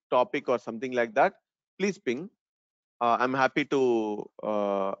specific topic or something like that, please ping. I'm happy to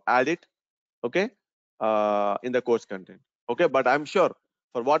add it. Okay, in the course content. Okay, but I'm sure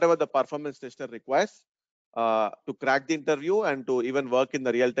for whatever the performance tester requires to crack the interview and to even work in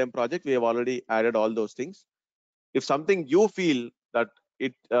the real-time project, we have already added all those things. If something you feel that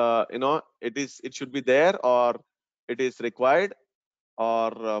it it should be there, or it is required,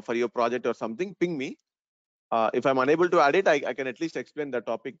 or for your project or something, ping me. If I'm unable to add it, I can at least explain the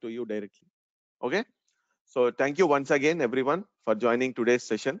topic to you directly. Okay. So thank you once again, everyone, for joining today's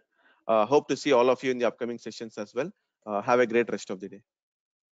session. Hope to see all of you in the upcoming sessions as well. Have a great rest of the day.